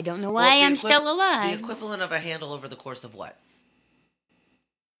 I don't know why Well, the I'm still alive. The equivalent of a handle over the course of what?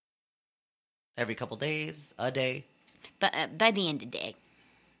 Every couple days? A day? But by the end of the day,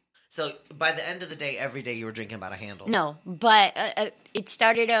 So by the end of the day, every day you were drinking about a handle. No, but it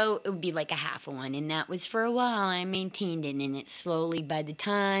started out, it would be like a half of one, and that was for a while. I maintained it, and it slowly, by the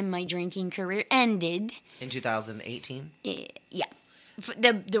time my drinking career ended. In 2018? Yeah.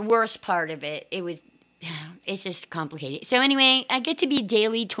 The worst part of it, it's just complicated. So anyway, I get to be a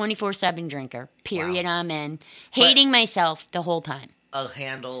daily 24/7 drinker, period, Wow. amen. Hating myself the whole time. A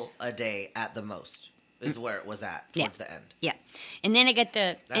handle a day at the most is where it was at towards the end. Yeah. And then I get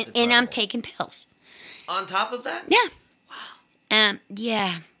That's and I'm incredible. taking pills. On top of that? Yeah. Wow.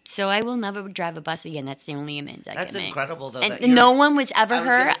 Yeah. So I will never drive a bus again. That's the only amends I That's can make. incredible, though. And that you're- no one was ever I was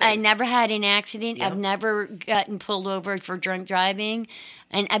gonna hurt. say- I never had an accident. Yep. I've never gotten pulled over for drunk driving.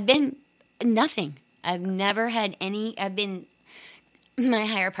 And I've been nothing. I've never had any. My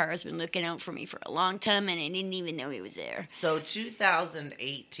higher power has been looking out for me for a long time, and I didn't even know he was there. So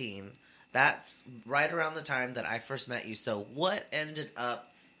 2018, that's right around the time that I first met you. So what ended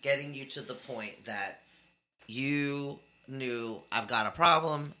up getting you to the point that you knew, I've got a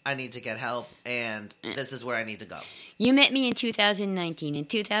problem, I need to get help, and this is where I need to go? You met me in 2019. In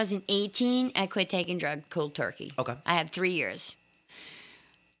 2018, I quit taking drugs cold turkey. Okay. I have 3 years.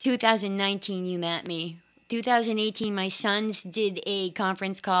 2019, you met me. 2018, my sons did a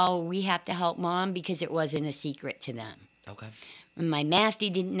conference call. We have to help mom because it wasn't a secret to them. Okay. And my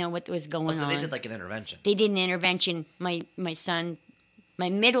mathy didn't know what was going So on. they did like an intervention. They did an intervention. My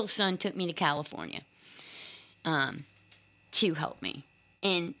middle son took me to California to help me.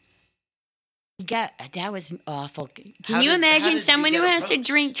 And that was awful. Can How you did imagine you someone who get has to approached?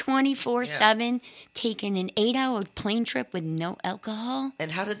 drink 24/7 taking an 8-hour plane trip with no alcohol?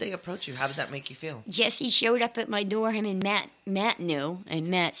 And how did they approach you? How did that make you feel? Jesse showed up at my door. Him and Matt knew. And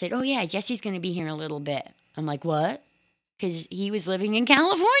Matt said, "Oh, yeah, Jesse's going to be here in a little bit." I'm like, "What?" Because he was living in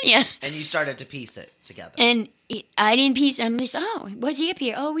California. And you started to piece it together. And I didn't piece. I'm just, "Oh, was he up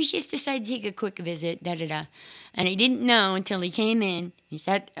here? Oh, we just decided to take a quick visit, da-da-da." And I didn't know until he came in. He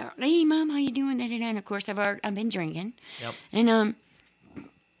said, "Hey, Mom, how you doing, da-da-da?" And, of course, I've been drinking. Yep. And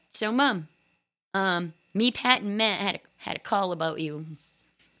so, Mom, me, Pat, and Matt had a call about you.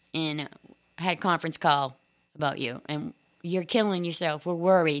 And I had a conference call about you. And you're killing yourself. We're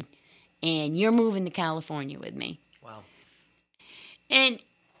worried. And you're moving to California with me. Wow. And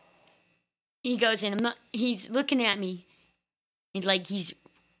he goes, and he's looking at me, and like he's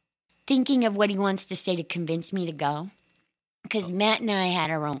thinking of what he wants to say to convince me to go. Because Matt and I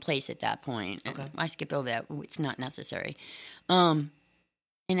had our own place at that point. Okay. I skipped over that. It's not necessary. And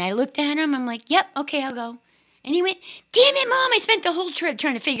I looked at him. I'm like, "Yep, okay, I'll go." And he went, "Damn it, Mom, I spent the whole trip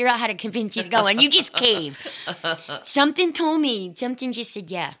trying to figure out how to convince you to go, and you just caved." Something just said,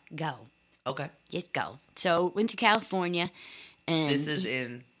 "Yeah, go. Okay. Just go." So went to California. And This is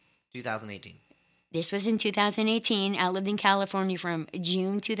in 2018. This was in 2018. I lived in California from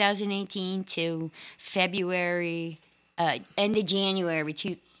June 2018 to February, end of January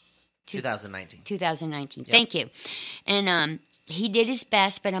 2019. 2019. Yep. Thank you. And he did his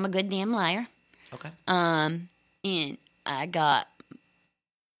best, but I'm a good damn liar. Okay. And I got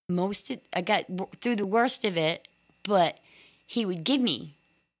through the worst of it, but he would give me.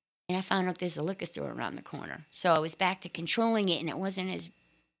 And I found out there's a liquor store around the corner. So I was back to controlling it, and it wasn't as...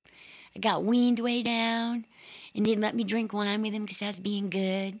 I got weaned way down, and didn't let me drink wine with him because I was being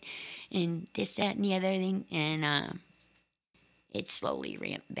good, and this, that, and the other thing. And it slowly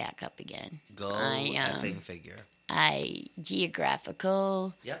ramped back up again. Go I, effing figure.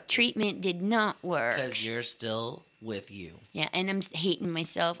 Geographical Yep. treatment did not work. Because you're still with you. Yeah, and I'm hating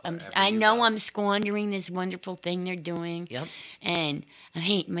myself. Wherever I you know go. I'm squandering this wonderful thing they're doing. Yep. And I'm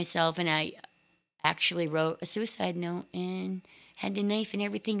hating myself. And I actually wrote a suicide note and had the knife and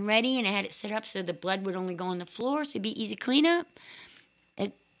everything ready. And I had it set up so the blood would only go on the floor, so it'd be easy cleanup.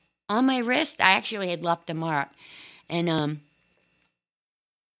 On my wrist, I actually had left a mark. And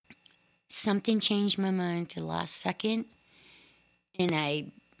something changed my mind to the last second. And I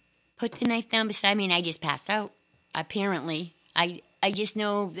put the knife down beside me, and I just passed out. Apparently, I just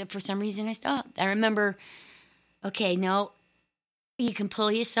know that for some reason I stopped. I remember, okay, no, you can pull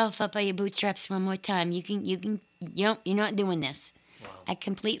yourself up by your bootstraps one more time. You're not doing this. Wow. I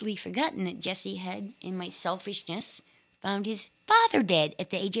completely forgotten that Jesse had, in my selfishness, found his father dead at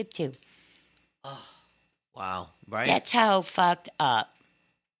the age of 2. Wow. Right? That's how fucked up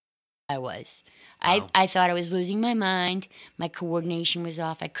I was. Wow. I thought I was losing my mind. My coordination was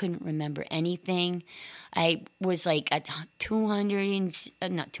off. I couldn't remember anything. I was like at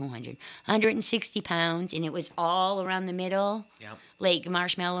 160 pounds, and it was all around the middle, Yep. like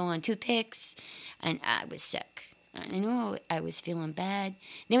marshmallow on toothpicks, and I was sick. I knew I was feeling bad.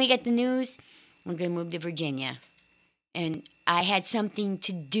 Then we got the news, we're going to move to Virginia. And I had something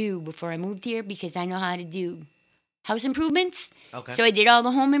to do before I moved here because I know how to do house improvements. Okay. So I did all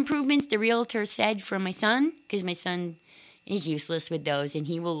the home improvements the realtor said for my son, because my son is useless with those, and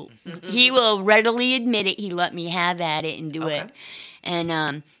he will readily admit it. He let me have at it and do Okay. it.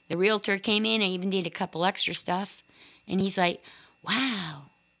 And the realtor came in. I even did a couple extra stuff, and he's like, "Wow,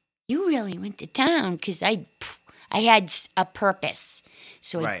 you really went to town," because I had a purpose,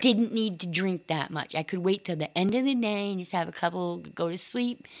 so I Right. didn't need to drink that much. I could wait till the end of the day and just have a couple, go to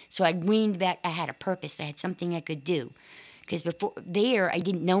sleep. So I weaned back. I had a purpose. I had something I could do. Because before there, I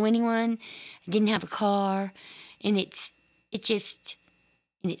didn't know anyone. I didn't have a car, and it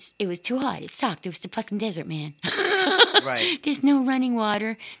was too hot. It sucked. It was the fucking desert, man. Right. There's no running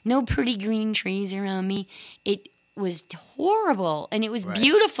water, no pretty green trees around me. It was horrible, and it was Right.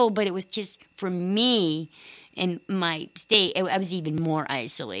 beautiful, but it was just for me. In my state, I was even more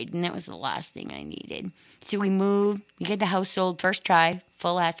isolated, and that was the last thing I needed. So we moved. We got the house sold first try,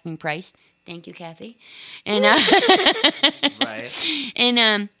 full asking price. Thank you, Kathy. And Right.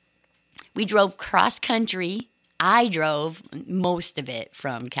 and we drove cross country. I drove most of it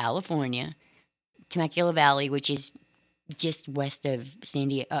from California, Temecula Valley, which is just west of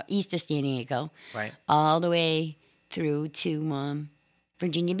east of San Diego, Right. all the way through to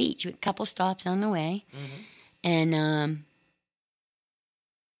Virginia Beach, with a couple stops on the way. Mm-hmm. And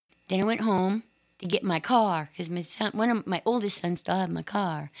then I went home to get my car because one of my oldest sons still had my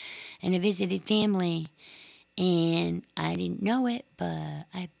car, and I visited family, and I didn't know it, but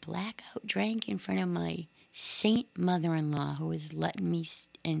I blackout drank in front of my saint mother-in-law who was letting me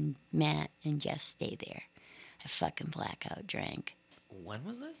and Matt and Jess stay there. I fucking blackout drank. When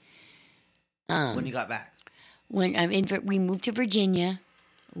was this? When you got back? When we moved to Virginia,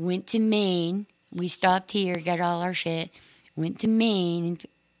 went to Maine. We stopped here, got all our shit, went to Maine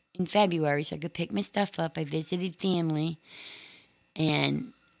in February so I could pick my stuff up. I visited family,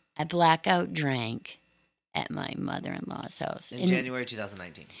 and I blackout drank at my mother-in-law's house. In January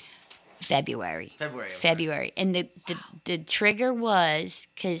 2019. February. February. And the trigger was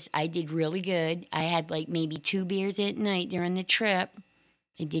because I did really good. I had like maybe 2 beers at night during the trip.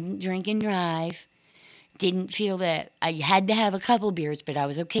 I didn't drink and drive. Didn't feel that I had to have a couple beers, but I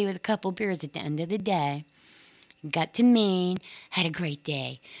was okay with a couple beers at the end of the day. Got to Maine, had a great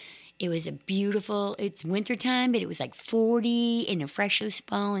day. It was it's wintertime, but it was like 40 and a freshly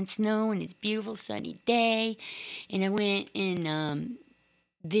fallen snow, and it's a beautiful sunny day. And I went and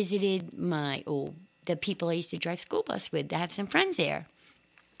visited the people I used to drive school bus with. I have some friends there.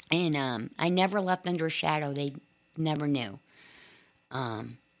 And I never left under a shadow. They never knew.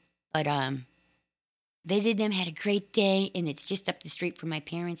 Visited them, had a great day, and it's just up the street from my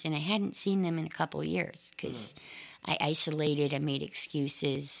parents, and I hadn't seen them in a couple of years because I isolated, I made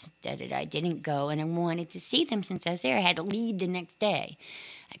excuses, I didn't go, and I wanted to see them since I was there. I had to leave the next day.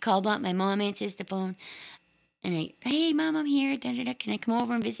 I called up, my mom answers the phone, and hey, Mom, I'm here, can I come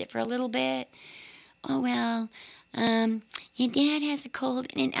over and visit for a little bit? Oh, well, your dad has a cold,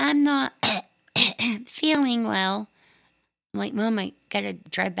 and I'm not feeling well. I'm like, Mom, I got to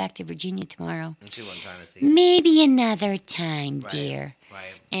drive back to Virginia tomorrow. And she wasn't trying to see you. Maybe another time, Right, dear.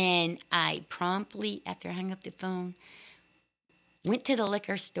 Right. And I promptly, after I hung up the phone, went to the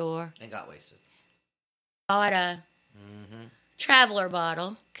liquor store, And got wasted. bought a Mm-hmm. traveler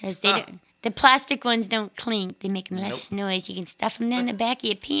bottle, because Ah. the plastic ones don't clink. They make less noise. You can stuff them down the back of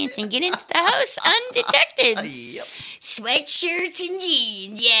your pants and get into the house undetected. Yep. Sweatshirts and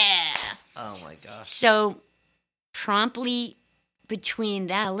jeans, yeah. Oh, my gosh. So promptly between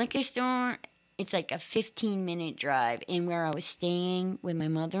that liquor store, it's like a 15-minute drive, and where I was staying with my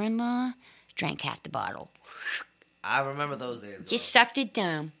mother-in-law, drank half the bottle. I remember those days. Just sucked it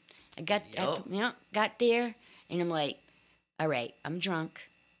down. I got Yup. got there, and I'm like, all right, I'm drunk.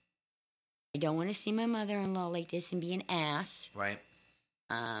 I don't want to see my mother-in-law like this and be an ass. Right.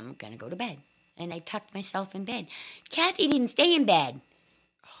 I'm going to go to bed. And I tucked myself in bed. Kathy didn't stay in bed.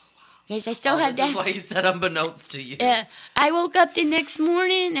 Because I still had This is that. why you said unbeknownst to you. Yeah, I woke up the next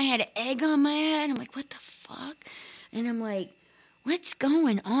morning. I had an egg on my head. I'm like, what the fuck? And I'm like, what's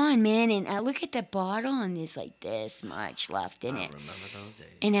going on, man? And I look at the bottle, and there's like this much left in I it. remember those days.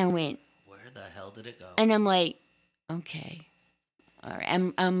 And I went, Where the hell did it go? and I'm like, okay. All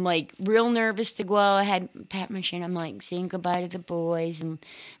right. I'm like real nervous to go out. I had pat my chin. I'm like saying goodbye to the boys, and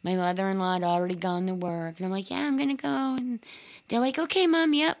my mother-in-law had already gone to work. And I'm like, yeah, I'm going to go. And they're like, okay,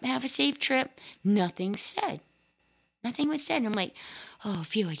 Mom, yep, have a safe trip. Nothing said. Nothing was said. And I'm like, oh,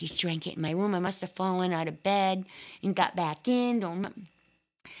 phew, I just drank it in my room. I must have fallen out of bed and got back in. Don't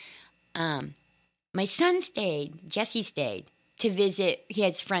remember. My son stayed, Jesse stayed, to visit. He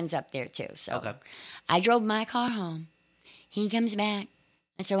has friends up there, too. So Okay. I drove my car home. he comes back.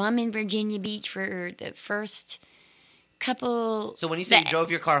 And so I'm in Virginia Beach for the first couple... So when you say you drove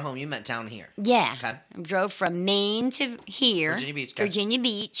your car home, you meant down here. Yeah. Okay. I drove from Maine to here. Virginia Beach. Okay. Virginia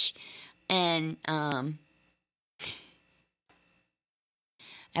Beach. And I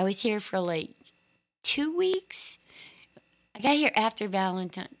was here for like 2 weeks. I got here after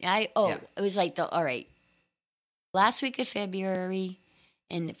Valentine. It was like last week of February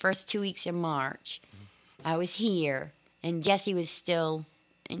and the first 2 weeks of March. I was here, and Jesse was still,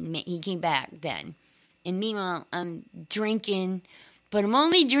 and he came back then. And meanwhile, I'm drinking, but I'm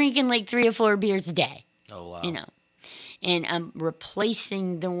only drinking like 3 or 4 beers a day. Oh, wow. You know. And I'm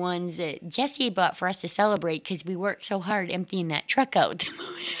replacing the ones that Jesse bought for us to celebrate because we worked so hard emptying that truck out.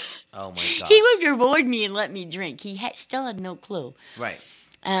 Oh, my gosh. He would reward me and let me drink. He still had no clue. Right.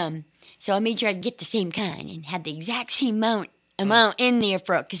 So I made sure I'd get the same kind and had the exact same amount in there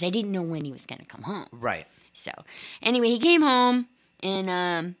for it because I didn't know when he was going to come home. Right. So anyway, he came home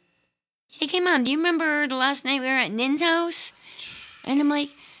and he said, "Hey, Mom, do you remember the last night we were at Nin's house?" And I'm like,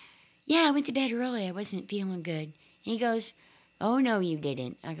 "Yeah, I went to bed early. I wasn't feeling good." He goes, "Oh, no, you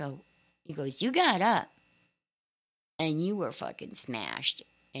didn't." He goes, "You got up and you were fucking smashed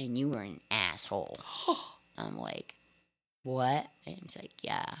and you were an asshole." I'm like, "What?" And he's like,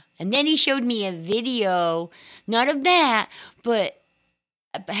 "Yeah." And then he showed me a video, not of that, but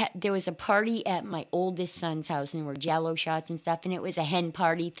there was a party at my oldest son's house, and there were Jell-O shots and stuff, and it was a hen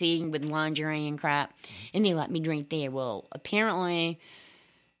party thing with lingerie and crap, and they let me drink there. Well, apparently,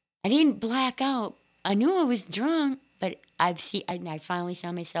 I didn't black out. I knew I was drunk, but I finally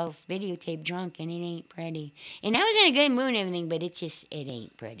saw myself videotaped drunk, and it ain't pretty. And I was in a good mood and everything, but it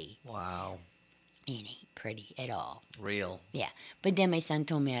ain't pretty. Wow. It ain't pretty at all. Real. Yeah. But then my son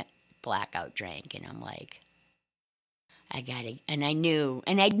told me I blackout drank, and I'm like, I got it. And I knew.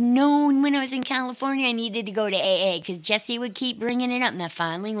 And I'd known when I was in California I needed to go to AA because Jesse would keep bringing it up, and I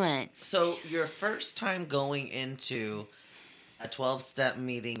finally went. So your first time going into a 12-step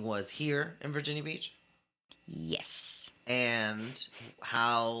meeting was here in Virginia Beach? Yes. And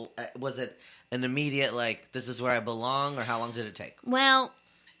how was it an immediate, like, this is where I belong, or how long did it take? Well,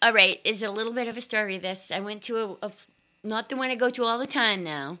 all right, is a little bit of a story to this. I went to a not the one I go to all the time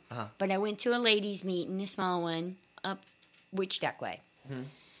now, but I went to a ladies' meeting, a small one, up Witch Duck Way.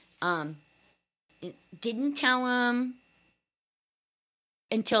 Mm-hmm. Didn't tell them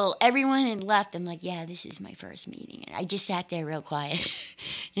until everyone had left. I'm like, yeah, this is my first meeting. And I just sat there real quiet.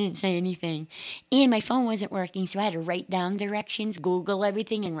 Didn't say anything. And my phone wasn't working, so I had to write down directions, Google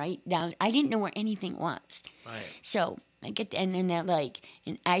everything, and write down. I didn't know where anything was. Right. So I get, and then that, like,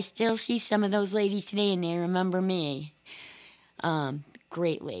 and I still see some of those ladies today, and they remember me.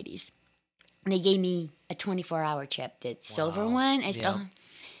 Great ladies. They gave me a 24-hour chip, that silver one. I still,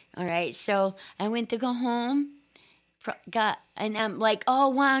 all right. So I went to go home, and I'm like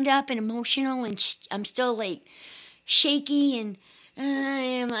all wound up and emotional, and I'm still like shaky, and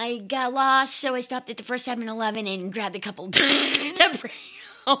I got lost. So I stopped at the first 7-Eleven and grabbed a couple to bring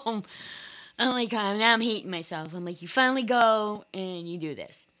home. I'm like, now I'm hating myself. I'm like, you finally go and you do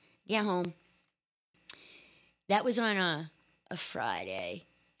this. Get home. That was on a Friday.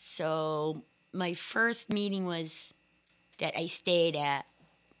 So my first meeting was that I stayed at.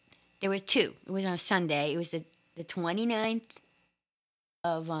 There was 2. It was on a Sunday. It was the 29th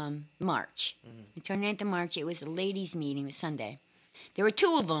of March. Mm-hmm. The 29th of March. It was a ladies' meeting. It was Sunday. There were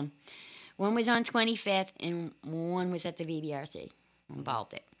 2 of them. One was on 25th, and one was at the VBRC in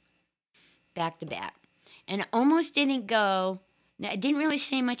Baltic. Back to back. And I almost didn't go. Now, I didn't really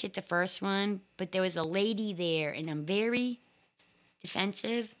say much at the first one, but there was a lady there, and I'm very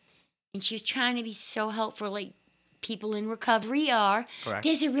defensive, and she was trying to be so helpful, like people in recovery are. Correct.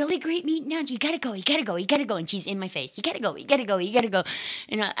 There's a really great meeting now. You gotta go, you gotta go, you gotta go. And she's in my face. You gotta go, you gotta go, you gotta go.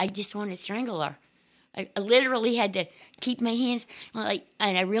 And I just wanted to strangle her. I literally had to keep my hands, like,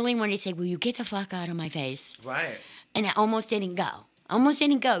 and I really wanted to say, will you get the fuck out of my face? Right. And I almost didn't go.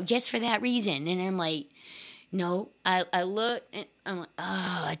 Just for that reason. And I'm like, no. I look, and I'm like,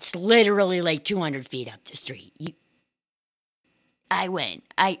 oh, it's literally like 200 feet up the street. I went.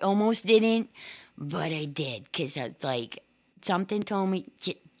 I almost didn't, but I did, because it's like, something told me,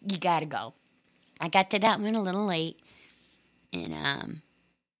 you gotta go. I got to that one a little late, and I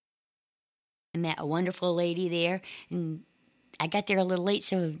met a wonderful lady there, and I got there a little late,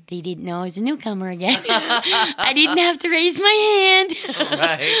 so they didn't know I was a newcomer again. I didn't have to raise my hand.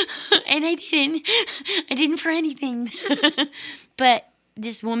 Right. And I didn't. I didn't for anything. But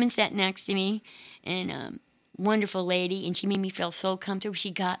this woman sat next to me, and wonderful lady, and she made me feel so comfortable.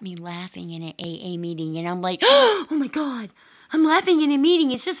 She got me laughing in an AA meeting, and I'm like, oh my God, I'm laughing in a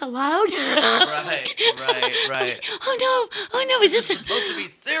meeting. Is this allowed? Right. Oh no, is It's this? supposed to be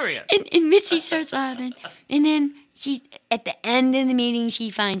serious. And Missy starts laughing. And then at the end of the meeting, she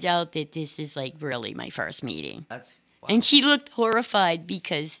finds out that this is like really my first meeting. That's wow. And she looked horrified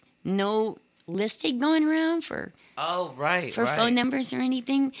because no list had gone around for phone numbers or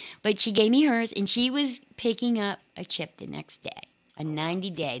anything. But she gave me hers, and she was picking up a chip the next day, a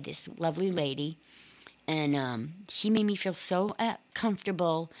 90-day, this lovely lady. And she made me feel so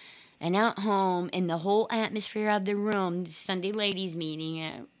comfortable and at home, and the whole atmosphere of the room. The Sunday ladies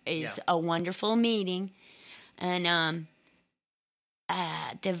meeting is a wonderful meeting. And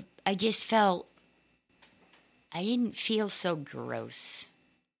I just felt, I didn't feel so gross.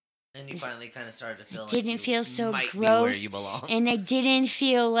 And you finally kind of started to feel like didn't you feel so might be gross, where you belong. and I didn't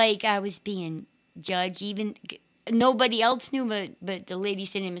feel like I was being judged. Even nobody else knew, but the lady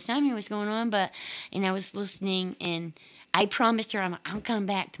sitting beside me was going on. And I was listening, and I promised her I'll come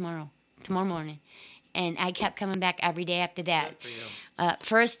back tomorrow morning, and I kept coming back every day after that. Good for you.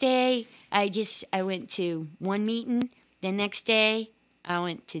 First day, I went to one meeting. The next day, I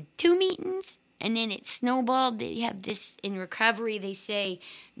went to 2 meetings. And then it snowballed. They have this in recovery. They say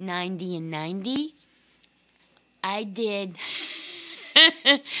 90 and 90. I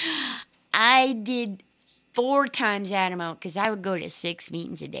did 4 times that amount because I would go to 6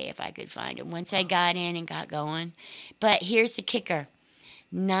 meetings a day if I could find them once I got in and got going. But here's the kicker.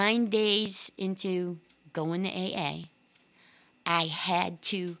 9 days into going to AA, I had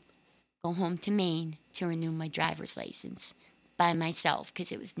to go home to Maine to renew my driver's license. By myself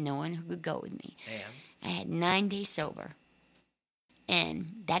because it was no one who could go with me. And I had 9 days sober,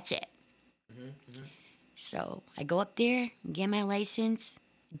 and that's it. Mm-hmm. So I go up there and get my license.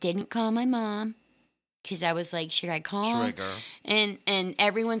 Didn't call my mom because I was like, should I call? Trigger. And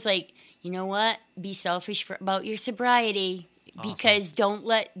everyone's like, you know what? Be selfish about your sobriety because don't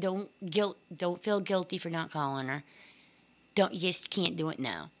feel guilty for not calling her. You just can't do it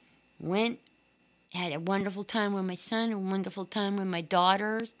now. Had a wonderful time with my son, a wonderful time with my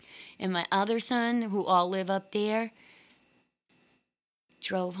daughters, and my other son, who all live up there.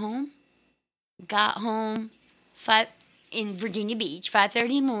 Drove home, got home in Virginia Beach,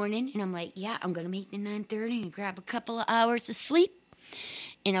 5:30 in the morning, and I'm like, yeah, I'm going to make the 9:30 and grab a couple of hours of sleep.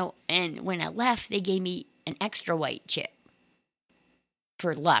 And when I left, they gave me an extra white chip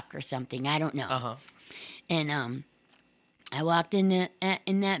for luck or something. I don't know. Uh-huh. And I walked in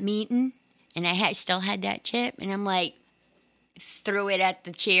that meeting, and I still had that chip, and I'm like, threw it at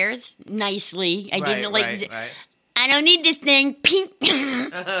the chairs nicely. I didn't right. I don't need this thing. Pink.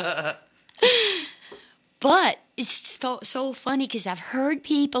 But it's so funny because I've heard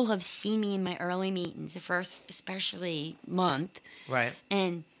people have seen me in my early meetings, the first especially month. Right.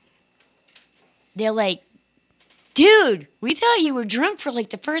 And they're like, dude, we thought you were drunk for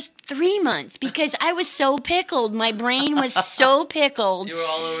like the first 3 months because I was so pickled. My brain was so pickled. You were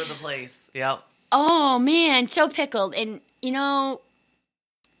all over the place. Yep. Oh, man, so pickled. And,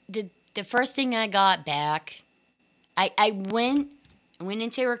 the first thing I got back, I went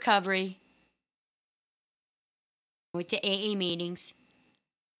into recovery, went to AA meetings,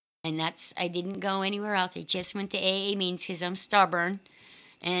 and I didn't go anywhere else. I just went to AA meetings because I'm stubborn.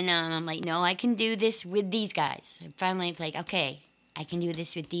 And I'm like, no, I can do this with these guys. And finally, it's like, okay, I can do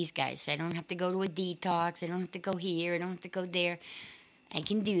this with these guys. I don't have to go to a detox. I don't have to go here. I don't have to go there. I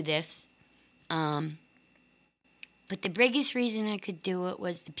can do this. But the biggest reason I could do it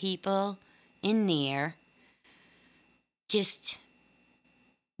was the people in there. Just,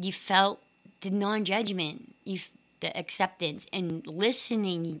 you felt the non-judgment, the acceptance, and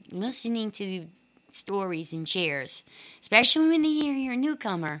listening to stories and shares, especially when you're a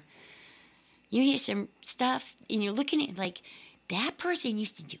newcomer. You hear some stuff, and you're looking at it like, that person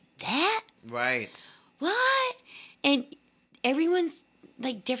used to do that? Right. What? And everyone's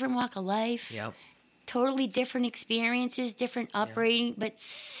like different walk of life. Yep. Totally different experiences, different upbringing, but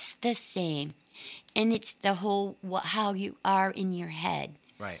the same. And it's the whole how you are in your head.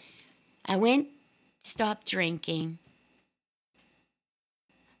 Right. I stopped drinking.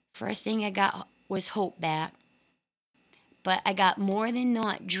 First thing I got was hope back. But I got more than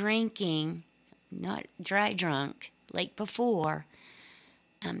not drinking, not dry drunk like before.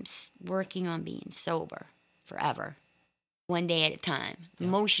 I'm working on being sober forever. One day at a time. Yeah.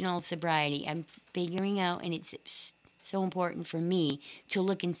 Emotional sobriety. I'm figuring out, and it's so important for me to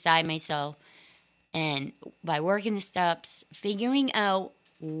look inside myself. And by working the steps, figuring out,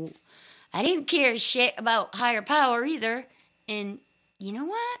 I didn't care shit about higher power either. And you know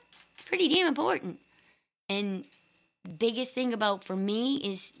what? It's pretty damn important. And the biggest thing for me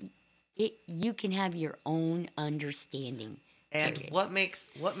is you can have your own understanding. And Okay. what makes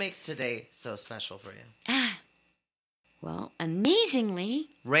today so special for you? Well, amazingly,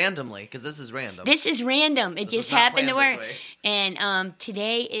 Randomly, because this is random. this is random. It This just was not happened to planned work. this way. And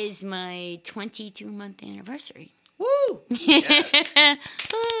today is my 22-month anniversary. Woo! Yes.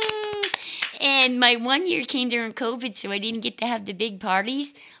 Woo! And my 1 year came during COVID, so I didn't get to have the big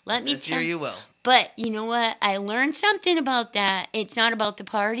parties. Let me This tell year you will. But you know what? I learned something about that. It's not about the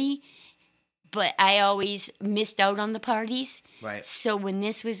party, but I always missed out on the parties. Right. So when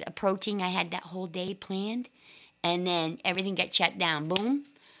this was approaching, I had that whole day planned, and then everything got shut down. Boom.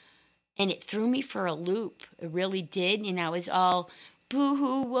 And it threw me for a loop. It really did. And I was all,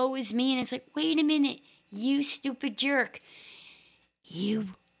 boo-hoo, woe is me. And it's like, wait a minute, you stupid jerk. You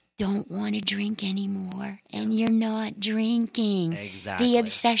don't want to drink anymore, and you're not drinking. Exactly. The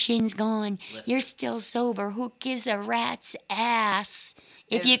obsession's gone. Lift You're it. still sober. Who gives a rat's ass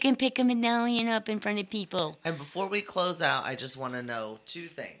if And- you can pick a medallion up in front of people? And before we close out, I just want to know two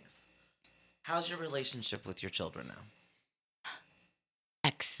things. How's your relationship with your children now?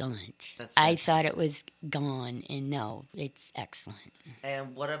 Excellent. That's I thought it fantastic. was gone, and no, it's excellent.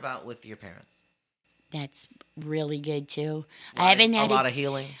 And what about with your parents? That's really good too. I haven't had a lot of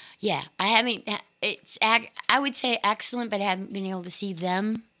healing. Yeah, I haven't. I would say excellent, but I haven't been able to see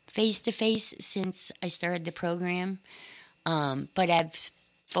them face to face since I started the program. But I've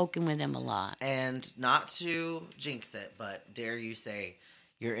spoken with them a lot. And not to jinx it, but dare you say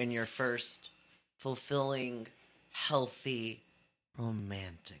you're in your first fulfilling, healthy,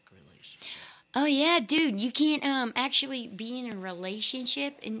 romantic relationship. Oh yeah, dude, you can't actually be in a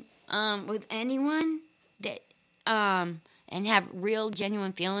relationship and with anyone that and have real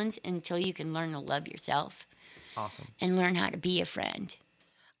genuine feelings until you can learn to love yourself Awesome. and learn how to be a friend.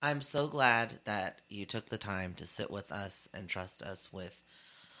 I'm so glad that you took the time to sit with us and trust us with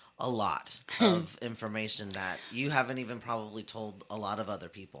a lot of information that you haven't even probably told a lot of other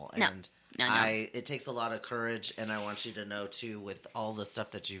people. No. And No. it takes a lot of courage, and I want you to know too, with all the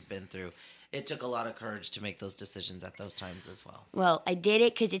stuff that you've been through, it took a lot of courage to make those decisions at those times as well. Well, I did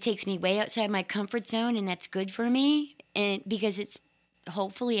it because it takes me way outside my comfort zone, and that's good for me. And because it's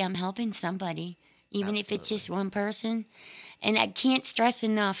hopefully I'm helping somebody, even if it's Absolutely. just one person. And I can't stress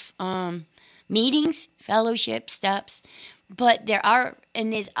enough meetings, fellowship, steps, but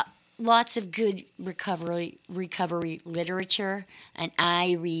there's lots of good recovery literature, and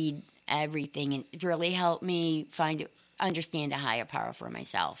I read everything, and it really helped me understand a higher power for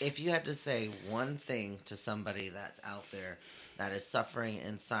myself. If you had to say one thing to somebody that's out there that is suffering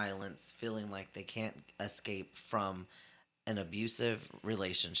in silence, feeling like they can't escape from an abusive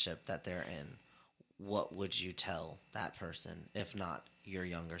relationship that they're in, what would you tell that person, if not your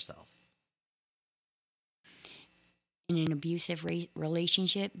younger self? In an abusive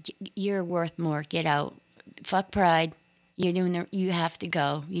relationship, you're worth more. Get out. Fuck pride. You have to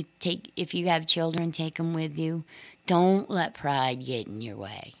go. If you have children, take them with you. Don't let pride get in your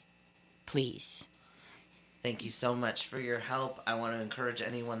way. Please. Thank you so much for your help. I want to encourage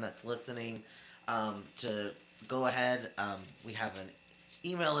anyone that's listening to go ahead. We have an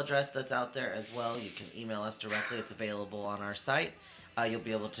email address that's out there as well. You can email us directly. It's available on our site. You'll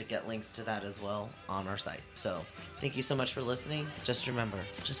be able to get links to that as well on our site. So thank you so much for listening. Just remember,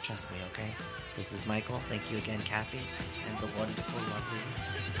 just trust me, okay? This is Michael. Thank you again, Kathy, and the wonderful, lovely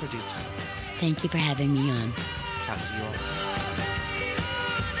producer. Thank you for having me on. Talk to you all soon.